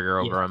play Berger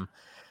over him.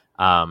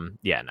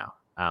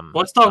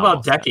 Let's talk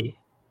about Decky.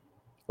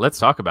 Let's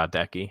talk about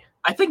Decky.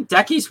 I think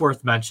Decky's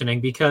worth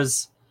mentioning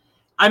because,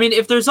 I mean,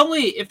 if there's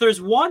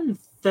one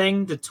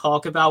thing to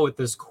talk about with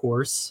this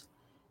course,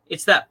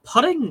 it's that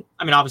putting.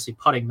 I mean, obviously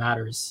putting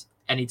matters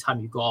anytime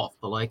you golf,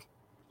 but like,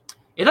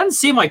 it doesn't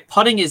seem like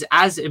putting is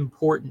as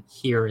important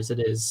here as it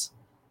is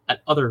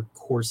at other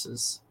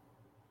courses.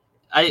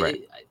 I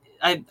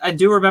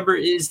do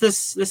remember.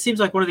 This seems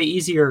like one of the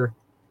easier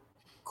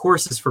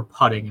courses for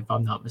putting, if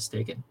I'm not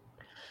mistaken.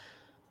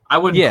 I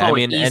wouldn't call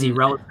it easy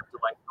relative to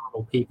like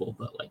normal people,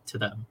 but like to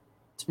them.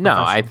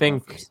 No, I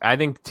think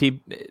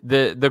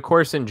the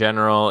course in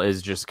general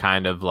is just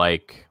kind of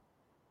like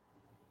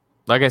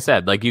I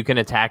said, like you can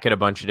attack it a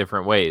bunch of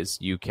different ways.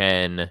 You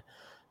can,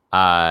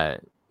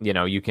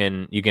 you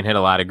can hit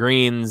a lot of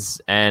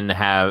greens and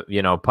have,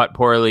 putt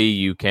poorly.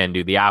 You can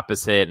do the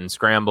opposite and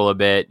scramble a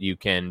bit. You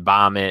can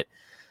bomb it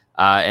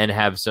and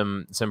have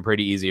some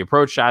pretty easy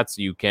approach shots.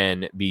 You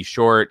can be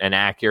short and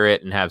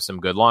accurate and have some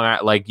good long.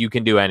 Like you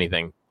can do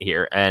anything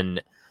here.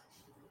 And,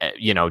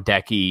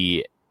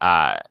 Decky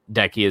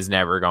is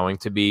never going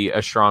to be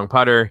a strong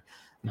putter.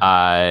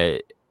 I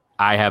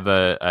have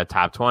a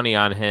top 20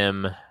 on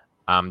him.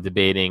 I'm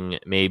debating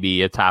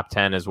maybe a top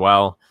 10 as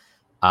well.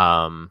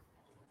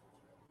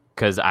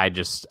 Because I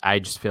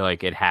just feel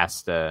like it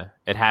has to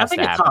happen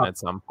at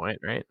some point,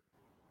 right?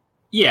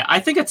 Yeah, I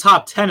think a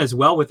top 10 is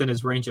well within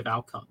his range of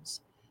outcomes,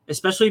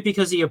 especially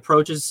because he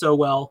approaches so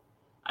well.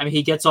 I mean,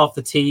 he gets off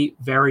the tee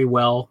very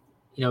well,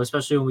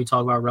 especially when we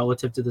talk about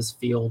relative to this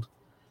field.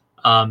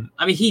 I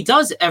mean, he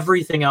does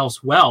everything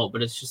else well,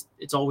 but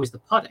it's always the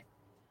putting,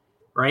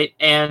 right?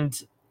 And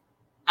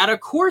at a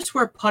course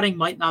where putting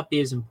might not be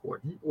as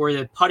important, or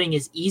that putting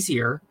is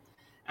easier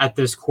at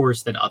this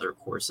course than other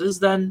courses,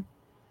 then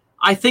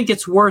I think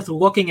it's worth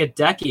looking at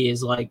Decky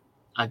as like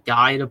a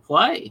guy to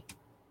play,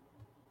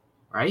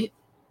 right?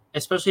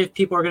 Especially if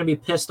people are going to be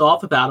pissed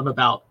off about him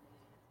about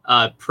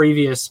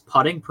previous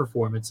putting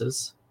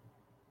performances.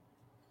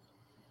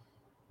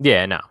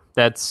 Yeah, no,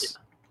 that's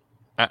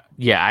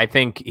I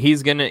think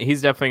he's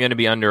definitely gonna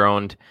be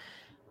underowned.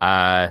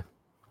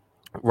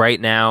 Right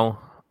now,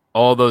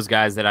 all those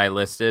guys that I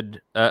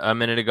listed a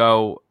minute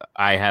ago,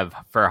 I have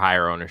for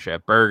higher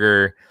ownership: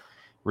 Berger,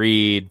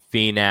 Reed,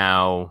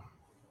 Finau,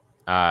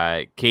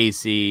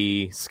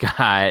 Casey,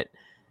 Scott.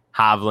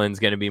 Hovland's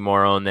going to be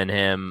more owned than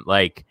him.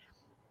 Like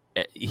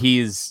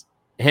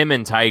him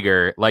and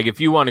Tiger. Like if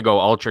you want to go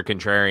ultra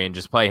contrarian,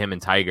 just play him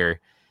and Tiger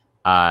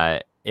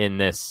in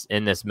this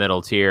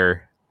middle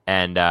tier,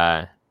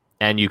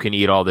 and you can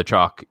eat all the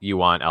chalk you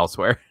want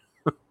elsewhere.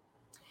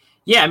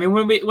 Yeah, I mean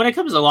when it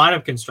comes to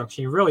lineup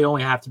construction, you really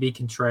only have to be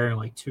contrarian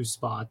like two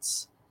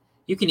spots.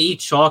 You can eat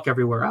chalk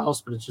everywhere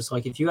else, but it's just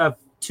like if you have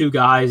two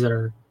guys that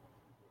are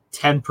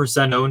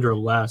 10% owned or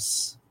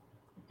less,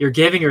 you're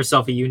giving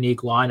yourself a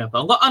unique lineup.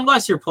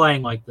 Unless you're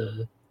playing like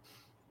the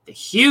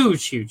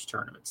huge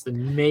tournaments,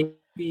 then maybe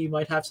you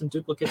might have some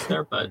duplicates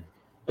there. But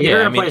if you're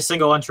going to play a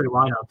single entry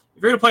lineup,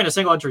 if you're going to play in a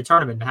single entry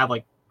tournament and have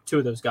like two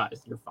of those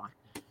guys, you're fine.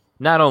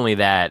 Not only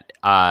that,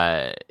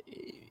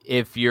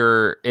 if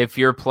your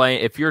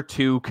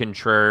two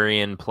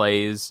contrarian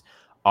plays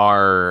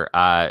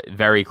are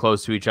very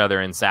close to each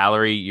other in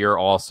salary, you're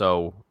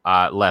also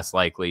less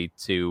likely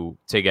to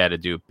get a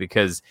dupe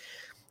because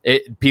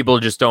people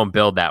just don't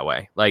build that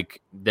way.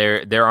 Like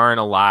there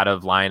aren't a lot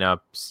of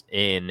lineups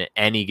in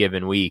any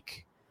given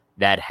week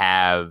that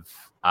have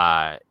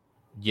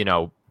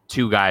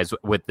two guys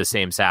with the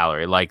same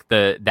salary. Like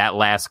that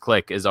last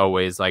click is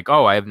always like,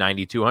 oh, I have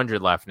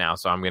 9,200 left now,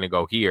 so I'm going to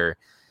go here.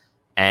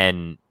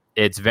 And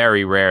it's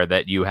very rare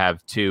that you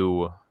have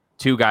two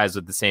guys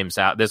with the same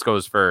salary. This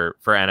goes for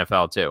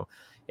NFL too.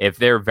 If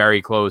they're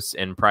very close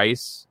in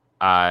price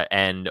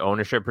and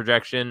ownership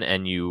projection,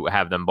 and you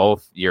have them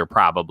both, you're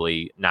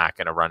probably not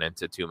going to run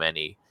into too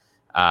many,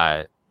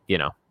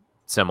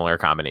 similar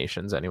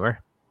combinations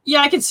anywhere.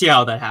 Yeah, I can see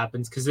how that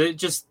happens because it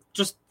just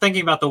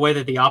thinking about the way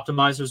that the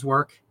optimizers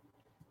work,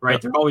 right?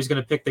 Yep. They're always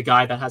going to pick the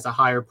guy that has a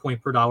higher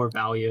point per dollar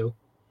value,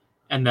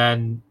 and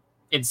then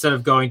instead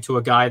of going to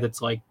a guy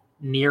that's like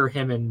near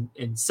him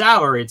in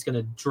salary, it's going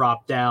to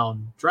drop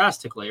down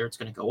drastically, or it's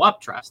going to go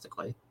up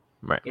drastically,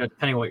 right?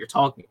 Depending on what you're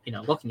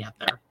looking at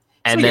there.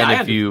 And so,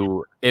 then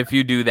if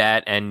you do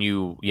that and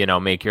you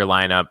make your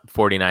lineup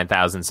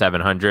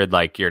 49,700,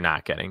 like you're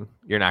not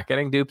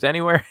getting duped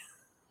anywhere.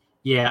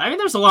 Yeah, I mean,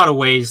 there's a lot of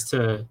ways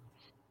to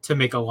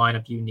make a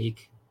lineup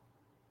unique.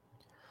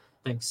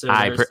 I think so.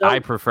 I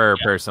prefer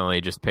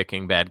personally just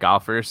picking bad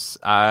golfers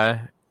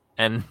and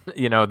and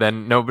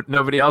then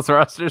nobody else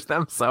rosters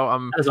them. So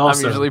I'm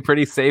usually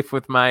pretty safe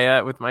with my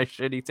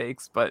shitty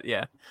takes. But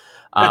yeah,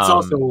 that's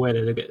also a way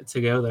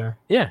to go there.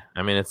 Yeah,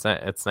 I mean it's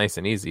nice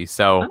and easy.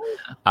 So,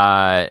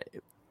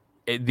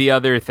 the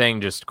other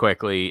thing, just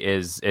quickly,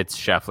 is it's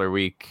Scheffler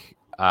week.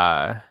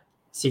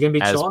 Is he gonna be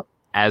chalk?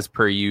 As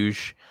per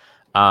usual?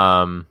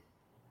 I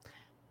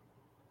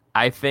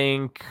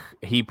think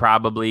he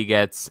probably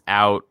gets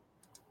out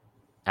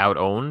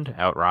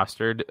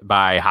rostered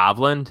by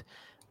Hovland,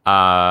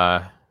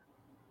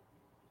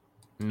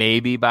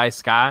 maybe by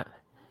Scott,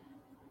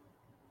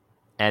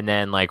 and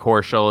then like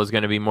Horschel is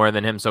going to be more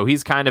than him. So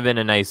he's kind of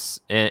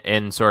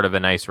in sort of a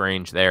nice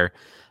range there,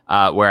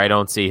 where I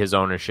don't see his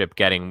ownership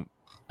getting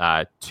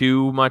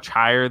too much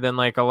higher than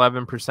like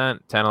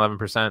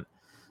 11%.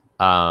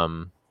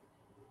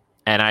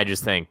 And I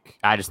just think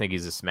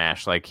he's a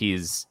smash. Like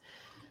he's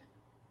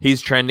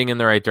trending in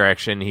the right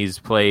direction. He's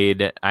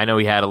played. I know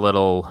he had a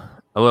little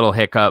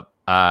hiccup,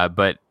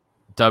 but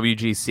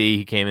WGC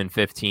he came in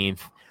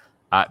 15th.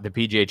 The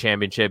PGA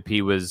Championship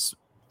he was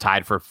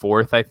tied for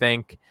 4th, I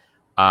think.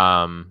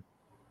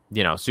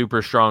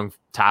 Super strong,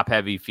 top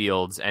heavy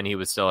fields, and he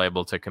was still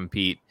able to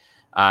compete.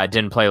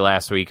 Didn't play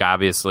last week,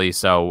 obviously,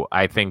 so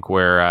I think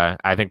we're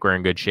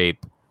in good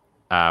shape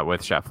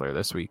with Scheffler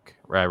this week.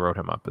 I wrote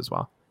him up as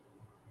well.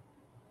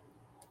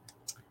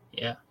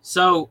 Yeah.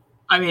 So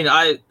I mean,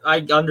 I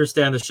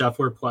understand the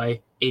Scheffler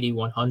play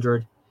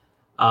 8,100.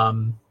 I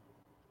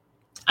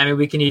mean,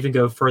 we can even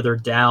go further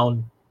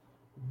down.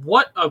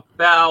 What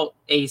about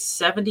a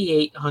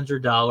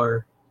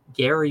 $7,800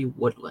 Gary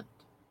Woodland?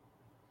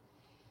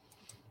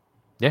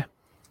 Yeah,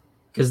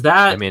 because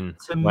that. I mean,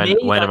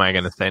 when am I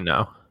going to say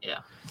no? Yeah.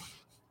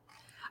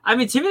 I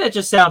mean, to me, that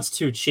just sounds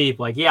too cheap.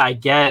 Like, yeah, I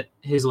get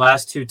his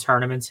last 2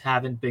 tournaments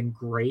haven't been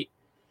great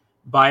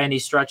by any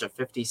stretch, a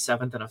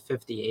 57th and a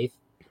 58th.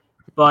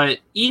 But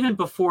even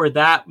before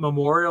that,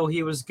 Memorial,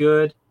 he was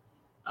good.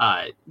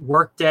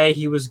 Workday,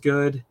 he was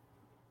good.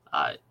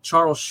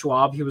 Charles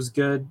Schwab, he was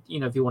good.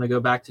 If you want to go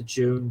back to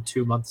June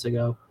 2 months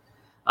ago.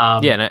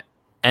 And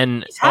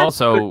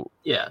also,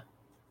 yeah,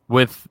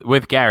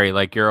 with Gary,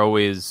 like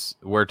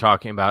we're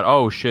talking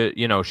about, should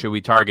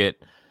we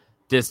target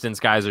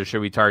distance guys or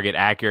should we target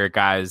accurate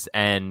guys?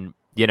 And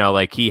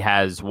like he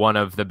has one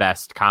of the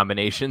best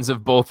combinations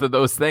of both of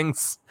those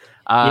things.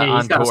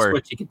 He's got a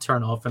switch you can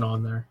turn off and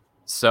on there.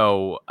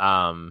 So,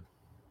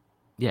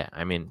 yeah,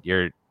 I mean,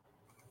 you're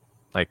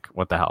like,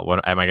 what the hell?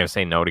 What am I going to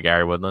say no to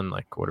Gary Woodland?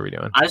 Like, what are we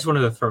doing? I just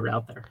wanted to throw it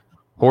out there.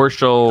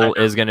 Horschel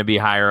is going to be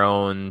higher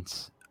owned,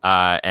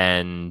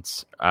 and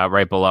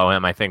right below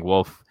him, I think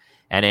Wolf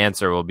and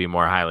Answer will be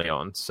more highly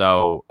owned.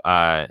 So,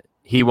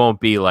 he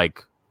won't be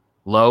like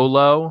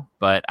low,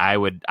 but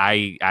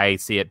I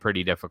see it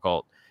pretty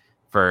difficult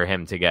for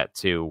him to get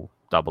to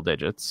double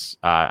digits,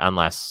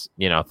 unless,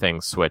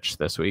 things switch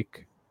this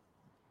week.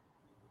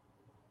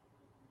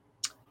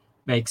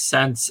 Makes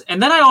sense. And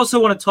then I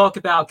also want to talk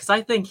about, because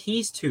I think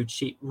he's too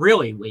cheap,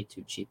 really way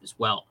too cheap as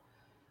well.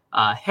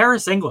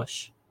 Harris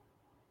English.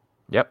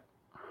 Yep.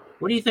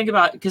 What do you think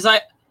about? Because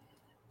I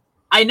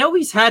know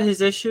he's had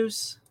his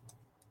issues,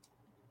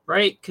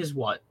 right? Because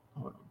what?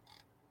 Hold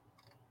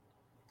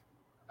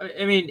on.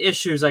 I mean,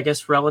 issues, I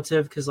guess,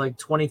 relative, because like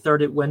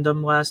 23rd at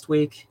Wyndham last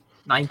week,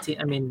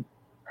 19. I mean,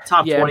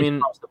 top 20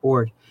 across the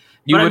board.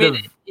 You would have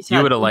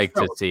liked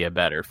to see a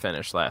better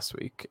finish last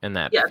week in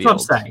that. Yeah, field.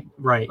 That's what I'm saying,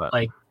 right?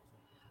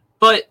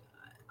 But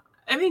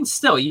I mean,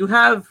 still, you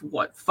have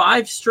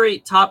 5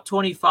 straight top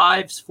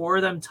 25s, 4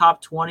 of them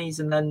top 20s,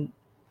 and then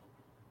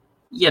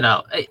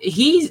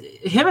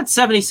him at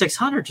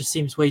 7,600 just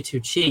seems way too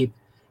cheap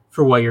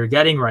for what you're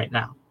getting right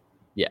now.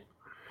 Yeah.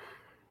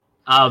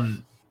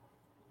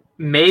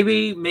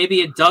 Maybe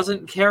it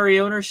doesn't carry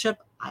ownership.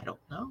 I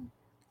don't know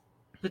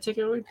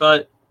particularly,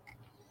 but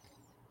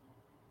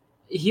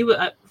he would.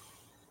 I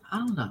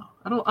don't know.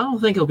 I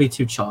don't think he'll be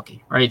too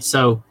chalky, right?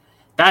 So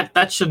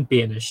that shouldn't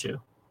be an issue.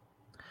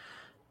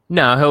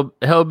 No,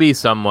 he'll be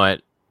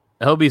somewhat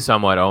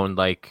owned,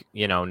 like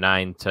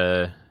 9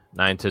 to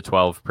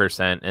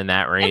 12% in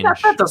that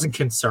range. That doesn't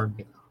concern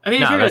me. I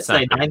mean, if you're gonna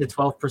say 9 to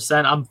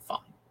 12%, I'm fine.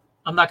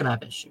 I'm not gonna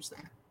have issues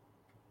there.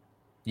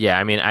 Yeah,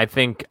 I mean, I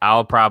think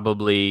I'll have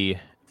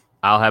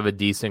a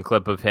decent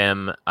clip of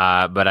him,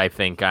 but I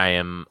think I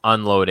am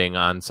unloading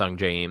on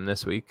Sungjae Im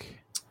this week.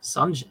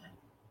 Sungjae,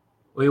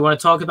 well, you want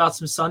to talk about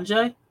some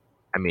Sungjae?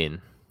 I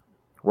mean,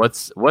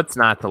 what's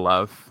not to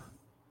love?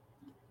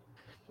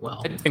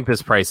 Well, I think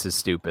this price is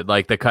stupid.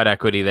 Like the cut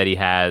equity that he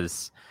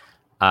has,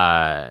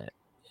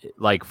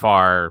 like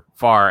far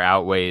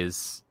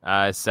outweighs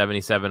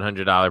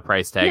 $7,700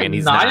 price tag, and he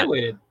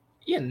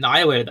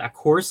annihilated that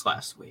course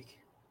last week.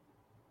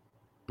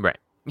 Right.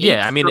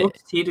 Yeah, I mean,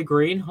 tee to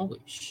green. Holy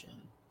shit.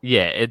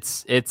 Yeah,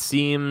 it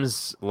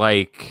seems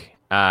like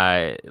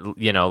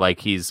like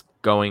he's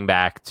going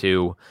back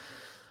to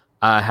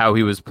how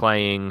he was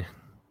playing,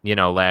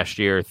 last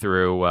year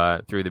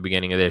through the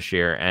beginning of this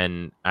year,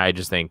 and I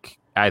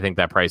think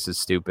that price is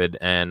stupid,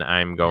 and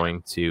I'm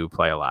going to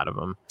play a lot of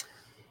them.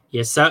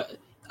 Yeah, so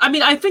I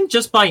mean, I think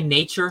just by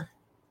nature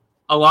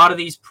a lot of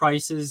these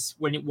prices,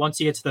 once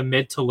you get to the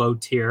mid to low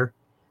tier,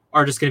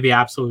 are just going to be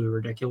absolutely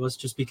ridiculous,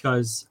 just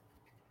because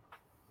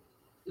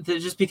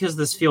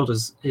this field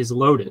is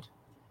loaded,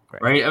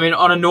 right? I mean,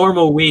 on a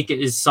normal week,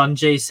 is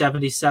Sanjay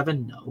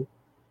 77? No.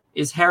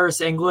 Is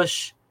Harris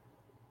English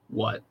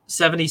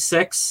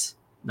 76?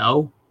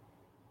 No.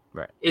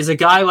 Right. Is a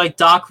guy like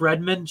Doc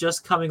Redman,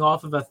 just coming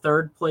off of a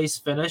third place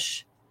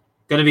finish,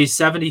 going to be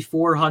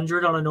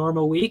 7,400 on a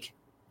normal week?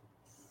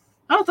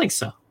 I don't think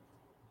so.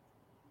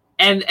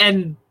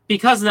 And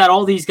because of that,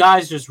 all these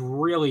guys are just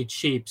really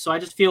cheap. So I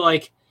just feel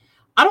like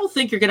I don't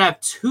think you're going to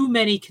have too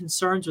many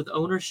concerns with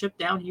ownership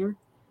down here.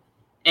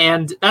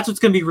 And that's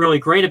what's going to be really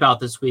great about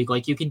this week.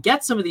 Like, you can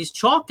get some of these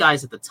chalk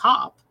guys at the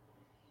top,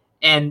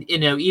 and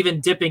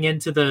even dipping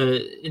into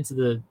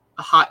the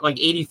hot, like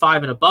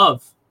 85 and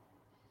above.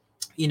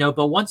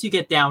 But once you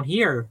get down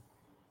here,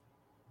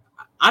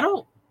 I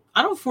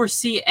don't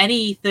foresee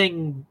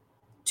anything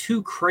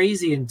too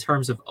crazy in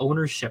terms of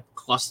ownership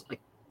cluster,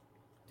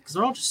 because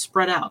they're all just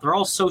spread out. They're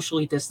all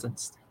socially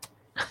distanced,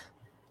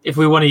 if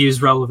we want to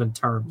use relevant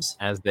terms,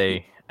 as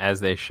they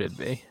should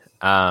be.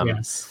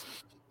 Yes.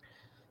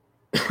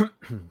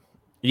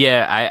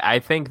 Yeah, I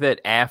think that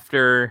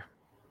after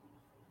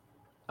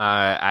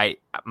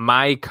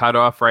my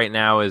cutoff right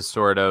now is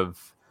sort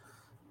of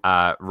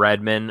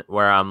Redman,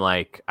 where I'm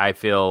like, I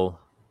feel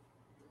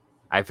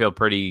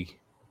pretty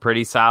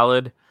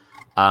solid.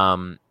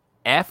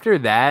 After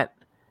that,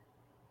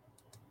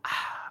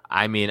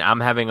 I mean, I'm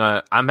having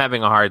a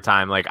hard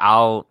time. Like,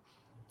 I'll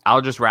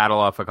just rattle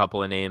off a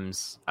couple of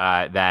names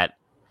that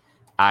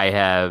I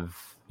have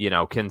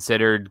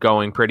considered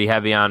going pretty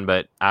heavy on,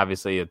 but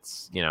obviously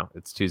it's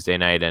Tuesday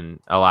night and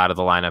a lot of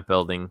the lineup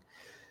building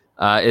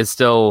has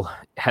still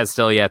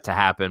yet to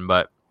happen.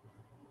 But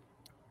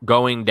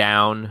going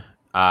down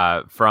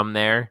from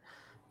there,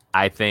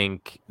 I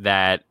think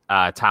that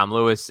Tom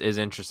Lewis is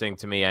interesting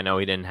to me. I know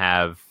he didn't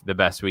have the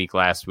best week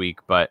last week,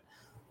 but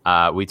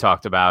we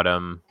talked about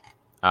him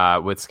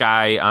with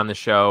Sky on the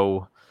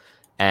show,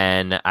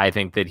 and I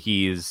think that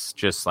he's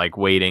just like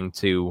waiting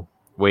to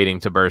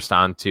burst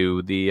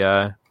onto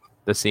the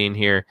scene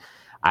here.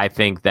 I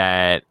think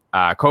that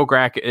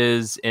Kokrak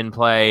is in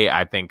play.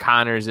 I think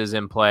Connors is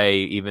in play,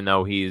 even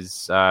though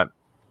he's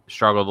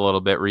struggled a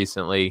little bit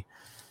recently.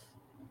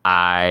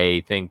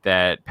 I think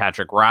that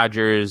Patrick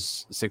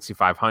Rogers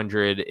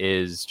 6,500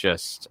 is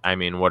just, I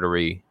mean, what are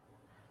we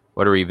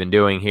even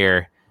doing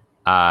here?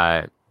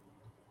 And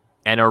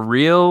a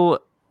real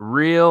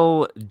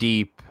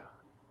deep,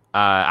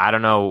 I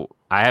don't know.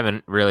 I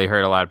haven't really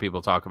heard a lot of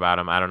people talk about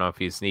him. I don't know if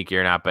he's sneaky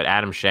or not, but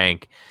Adam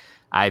Schenk,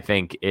 I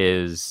think,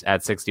 is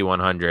at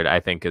 6,100. I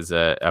think is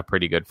a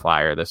pretty good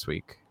flyer this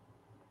week.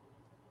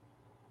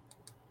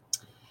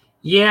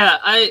 Yeah,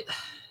 I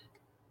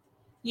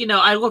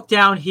look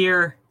down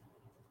here.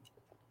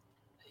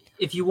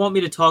 If you want me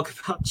to talk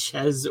about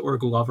Chez or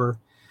Glover,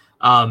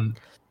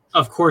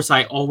 of course,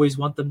 I always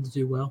want them to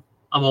do well.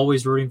 I'm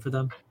always rooting for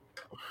them.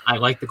 I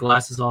like the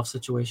glasses off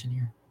situation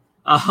here.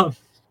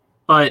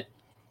 But,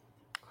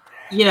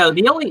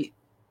 the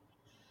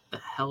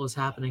hell is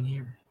happening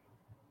here?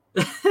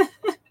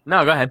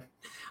 No, go ahead.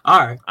 All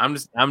right. I'm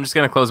just going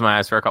to close my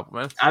eyes for a couple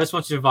minutes. I just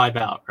want you to vibe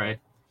out, right?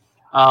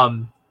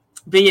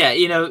 But yeah,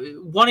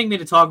 wanting me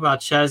to talk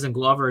about Chez and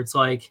Glover, it's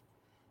like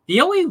the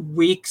only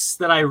weeks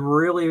that I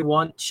really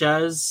want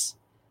Chez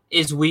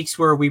is weeks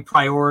where we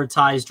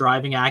prioritize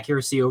driving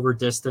accuracy over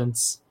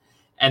distance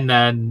and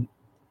then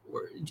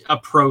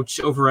approach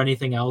over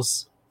anything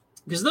else,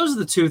 because those are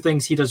the two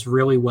things he does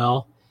really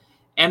well.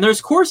 And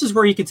there's courses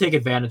where he can take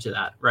advantage of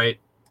that, right?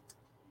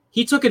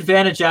 He took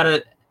advantage of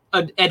it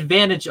at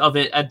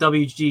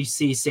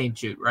WGC St.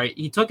 Jude, right?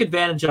 He took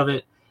advantage of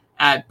it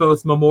at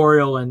both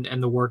Memorial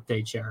and the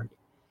Workday Charity,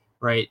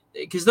 right?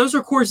 Because those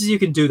are courses you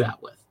can do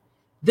that with.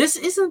 This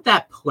isn't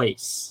that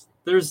place.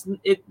 This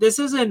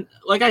isn't,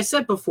 like I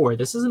said before,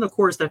 this isn't a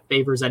course that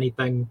favors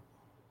anything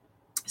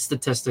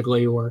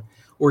statistically or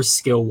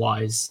skill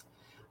wise.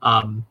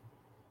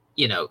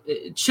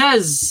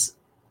 Chez,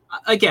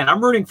 again,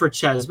 I'm rooting for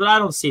Chez, but I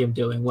don't see him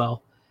doing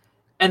well.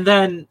 And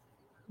then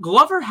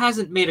Glover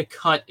hasn't made a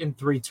cut in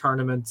 3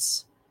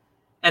 tournaments.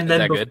 And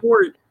then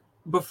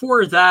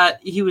before that,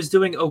 he was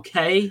doing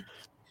okay.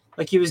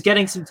 Like, he was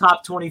getting some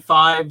top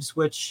 25s,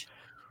 which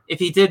if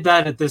he did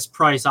that at this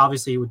price,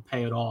 obviously he would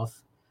pay it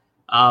off.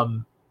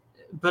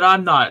 But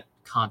I'm not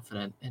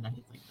confident in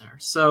anything there.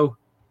 So,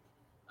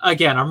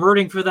 again, I'm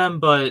rooting for them,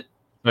 but...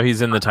 No,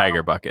 he's in the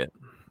Tiger bucket,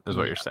 is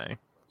what you're saying.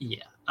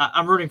 Yeah,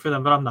 I'm rooting for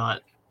them, but I'm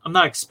not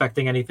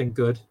expecting anything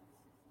good.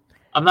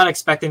 I'm not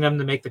expecting them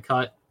to make the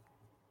cut,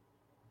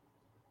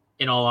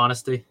 in all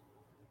honesty.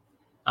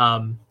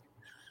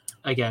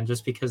 Again,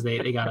 just because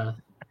they gotta...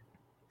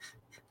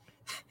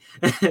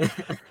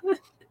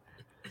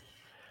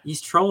 He's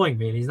trolling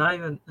me, and he's not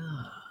even...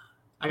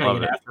 I gotta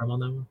get after him on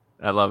them.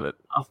 I love it.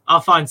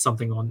 I'll find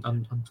something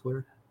on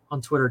Twitter.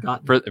 On Twitter.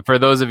 For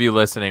those of you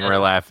listening, we're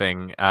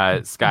laughing.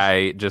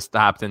 Sky just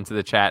hopped into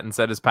the chat and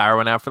said his power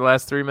went out for the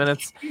last 3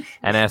 minutes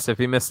and asked if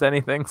he missed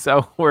anything.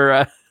 So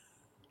we're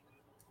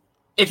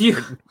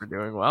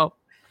doing well.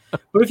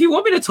 But if you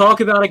want me to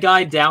talk about a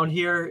guy down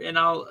here, and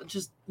I'll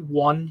just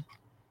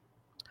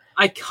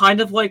I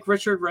kind of like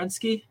Richard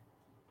Rensky.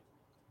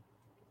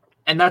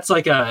 And that's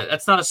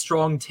not a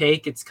strong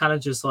take. It's kind of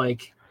just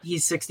like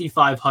he's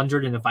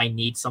 6,500, and if I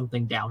need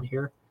something down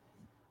here,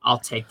 I'll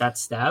take that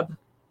stab.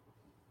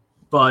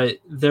 But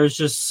there's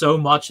just so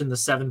much in the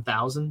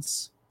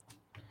 7,000s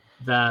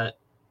that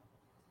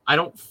I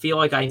don't feel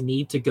like I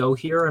need to go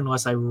here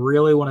unless I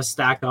really want to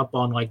stack up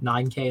on like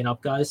 9K and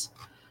up guys,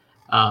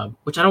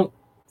 which I don't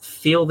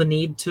feel the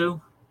need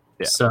to.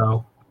 Yeah.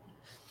 So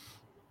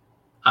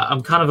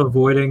I'm kind of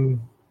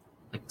avoiding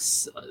like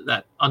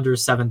that under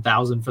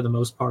 7,000 for the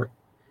most part.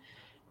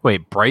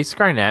 Wait, Bryce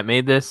Garnett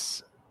made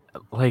this?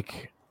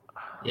 Like,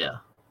 yeah.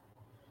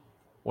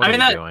 What are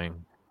we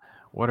doing?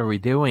 What are we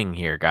doing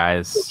here,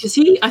 guys? Because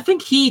I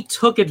think he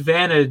took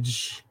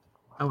advantage.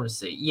 I want to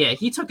say, yeah,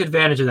 he took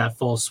advantage of that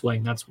false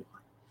swing. That's why.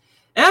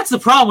 And that's the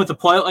problem with the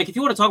playoff. Like, if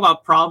you want to talk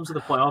about problems with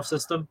the playoff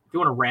system, if you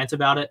want to rant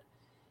about it,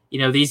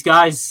 these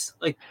guys,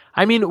 like,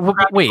 I mean,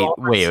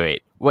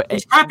 wait. What?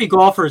 These crappy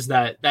golfers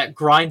that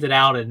grind it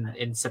out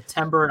in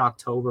September and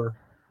October,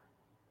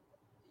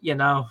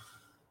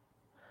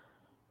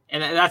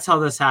 and that's how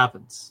this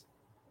happens.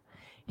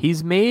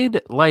 He's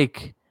made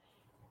like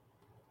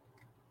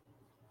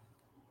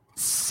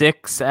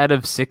 6 out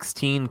of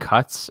 16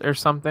 cuts or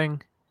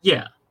something.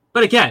 Yeah,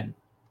 but again,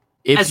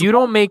 if you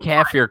don't make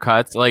half your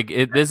cuts, like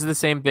this is the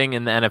same thing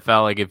in the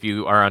NFL. Like if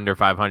you are under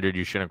 500,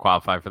 you shouldn't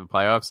qualify for the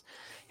playoffs.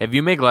 If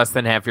you make less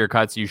than half your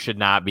cuts, you should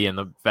not be in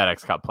the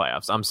FedEx Cup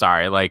playoffs. I'm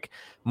sorry. Like,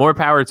 more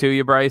power to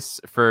you, Bryce,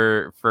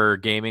 for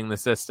gaming the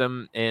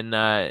system in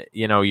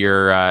your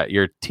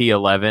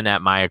T11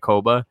 at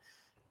Mayakoba.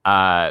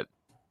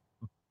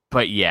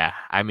 But yeah,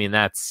 I mean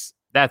that's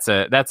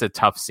a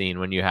tough scene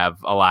when you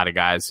have a lot of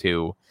guys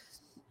who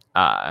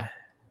are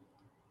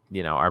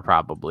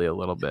probably a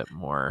little bit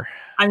more.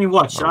 I mean,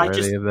 what should I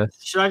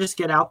just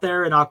get out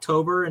there in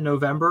October and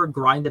November,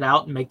 grind it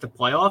out, and make the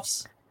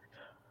playoffs?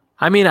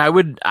 I mean,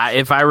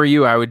 if I were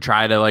you, I would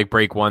try to like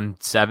break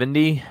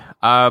 170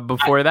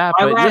 before that.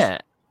 But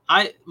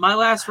my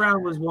last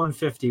round was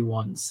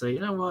 151. So you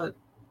know what?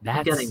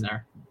 I'm getting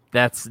there.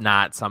 That's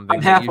not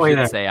something that you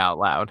should say out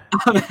loud.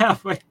 I'm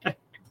halfway there.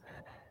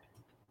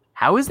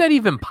 How is that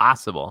even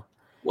possible?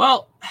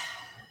 Well,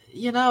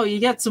 you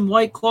get some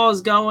White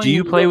Claws going. Do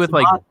you play with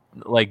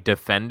like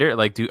defender?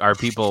 Like, are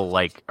people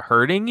like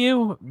hurting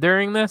you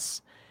during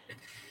this?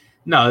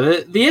 No,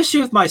 the issue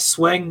with my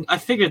swing, I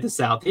figured this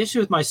out. The issue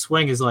with my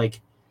swing is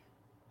like,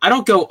 I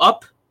don't go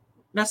up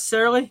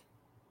necessarily.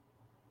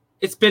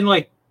 It's been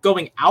like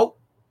going out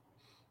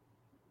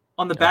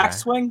on the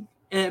backswing,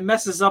 and it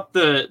messes up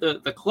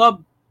the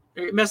club.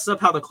 It messes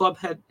up how the club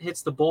head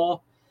hits the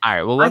ball. All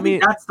right, well,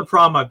 that's the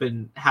problem I've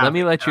been having. Let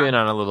me let you in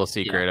on a little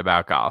secret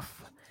about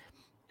golf.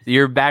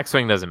 Your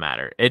backswing doesn't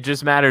matter. It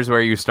just matters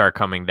where you start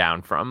coming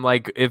down from.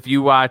 Like if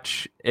you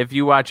watch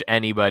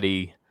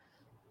anybody,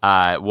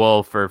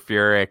 Wolf or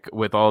Furyk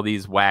with all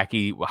these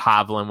wacky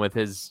Hovland with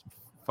his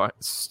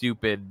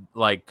stupid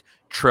like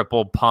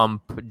triple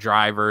pump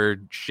driver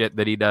shit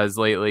that he does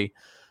lately.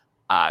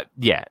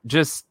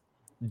 Just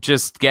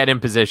get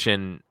in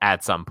position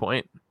at some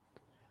point.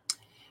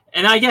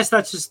 And I guess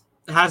that's just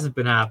hasn't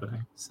been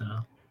happening. So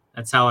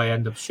that's how I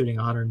end up shooting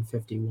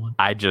 151.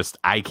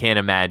 I can't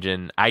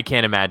imagine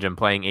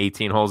playing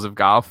 18 holes of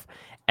golf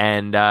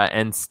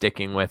and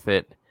sticking with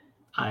it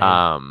through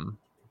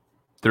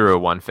a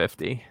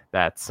 150.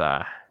 That's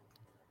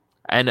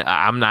and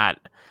I'm not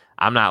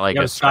like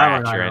a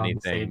scratch or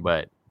anything,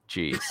 but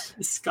geez.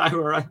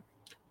 Skyward,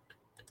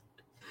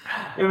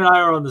 him and I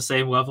are on the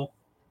same level,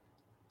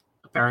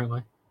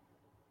 apparently.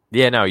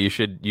 Yeah, no, you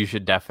should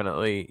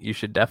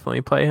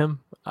definitely play him.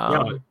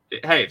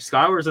 Hey, if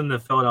Skyward's in the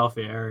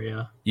Philadelphia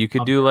area, you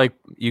could do like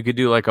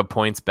a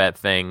points bet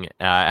thing.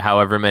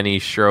 However many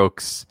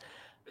strokes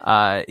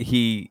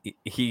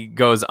he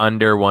goes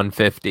under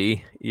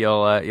 150,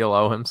 you'll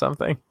owe him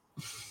something.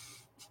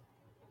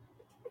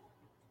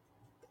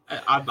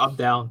 I'm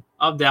down.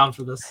 I'm down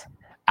for this.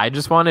 I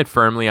just want it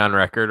firmly on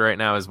record right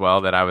now as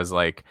well that I was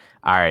like,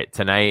 all right,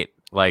 tonight,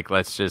 like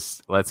let's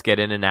get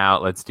in and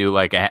out. Let's do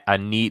like a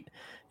neat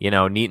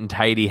and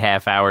tidy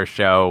half-hour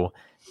show.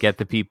 Get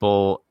the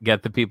people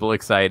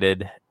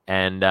excited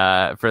and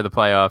for the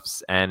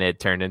playoffs, and it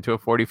turned into a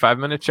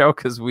 45-minute show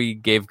because we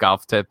gave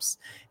golf tips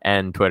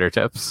and Twitter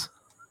tips.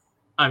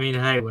 I mean,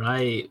 hey,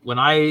 when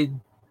I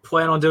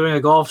plan on doing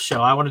a golf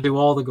show, I want to do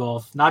all the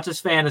golf, not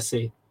just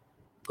fantasy,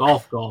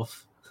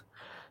 golf.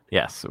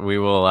 Yes, we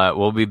will.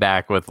 We'll be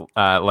back with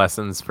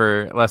lessons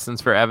for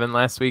Evan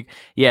last week.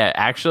 Yeah,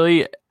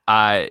 actually,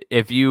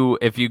 if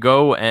you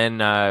go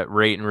and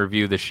rate and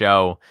review the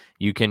show,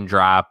 you can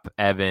drop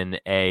Evan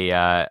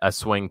a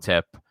swing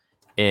tip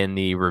in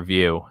the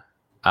review,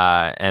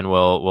 and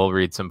we'll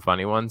read some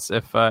funny ones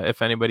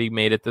if anybody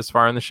made it this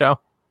far in the show.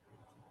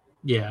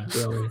 Yeah,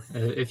 really.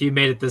 If you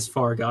made it this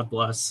far, God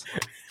bless.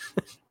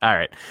 All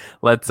right,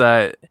 let's.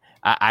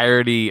 I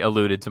already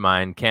alluded to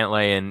mine.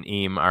 Cantlay and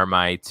Eam are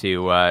my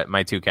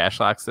two cash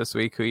locks this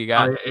week. Who you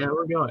got? Yeah,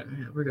 we're going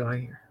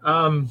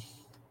here.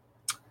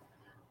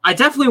 I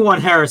definitely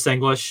want Harris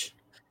English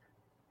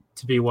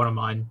to be one of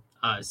mine.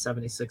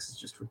 76 is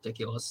just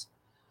ridiculous.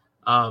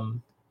 I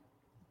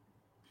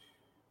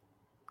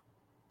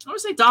would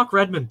say Doc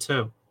Redmond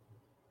too.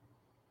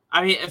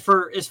 I mean,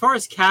 for as far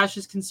as cash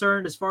is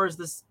concerned, as far as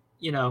this,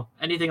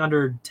 anything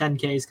under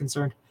 10K is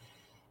concerned,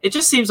 it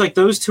just seems like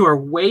those two are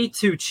way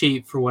too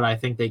cheap for what I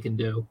think they can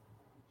do.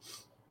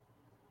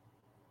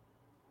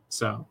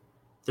 So,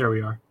 there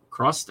we are.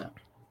 Cross step.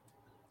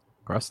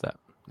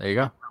 There you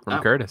go.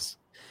 From Curtis.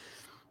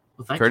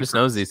 Well, Curtis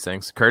knows these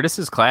things. Curtis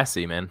is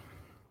classy, man.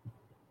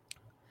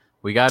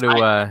 We got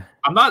to.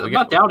 I'm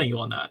not doubting you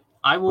on that.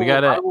 I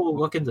will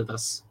look into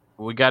this.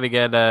 We got to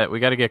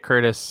get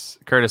Curtis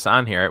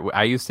on here.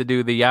 I used to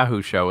do the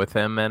Yahoo show with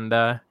him,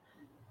 and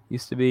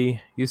used to be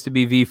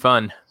V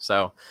fun.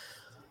 So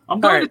I'm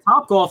going to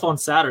Top Golf on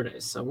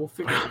Saturdays, so we'll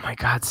figure. Oh my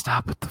God!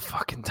 Stop with the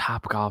fucking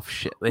Top Golf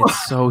shit.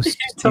 It's so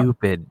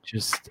stupid.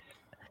 Just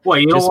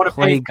you don't want to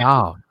play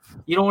golf.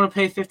 You don't want to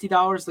pay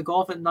 $50 to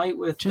golf at night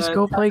with just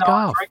go play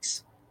golf.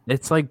 Drinks?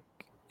 It's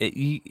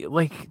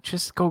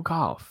just go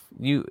golf.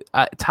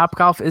 Top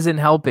Golf isn't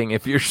helping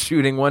if you're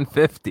shooting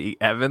 150,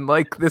 Evan.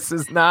 This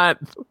is not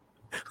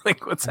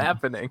what's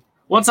happening.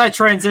 Once I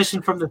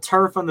transition from the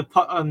turf on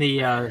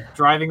the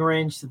driving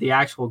range to the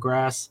actual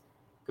grass,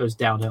 it goes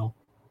downhill.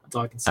 That's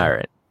all I can say. All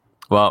right.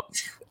 Well,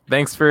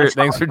 thanks for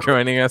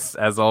joining us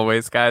as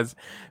always, guys.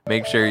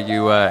 Make sure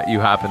you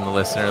hop in the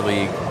listener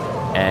league,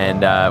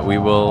 and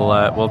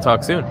we'll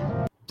talk soon.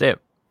 See you.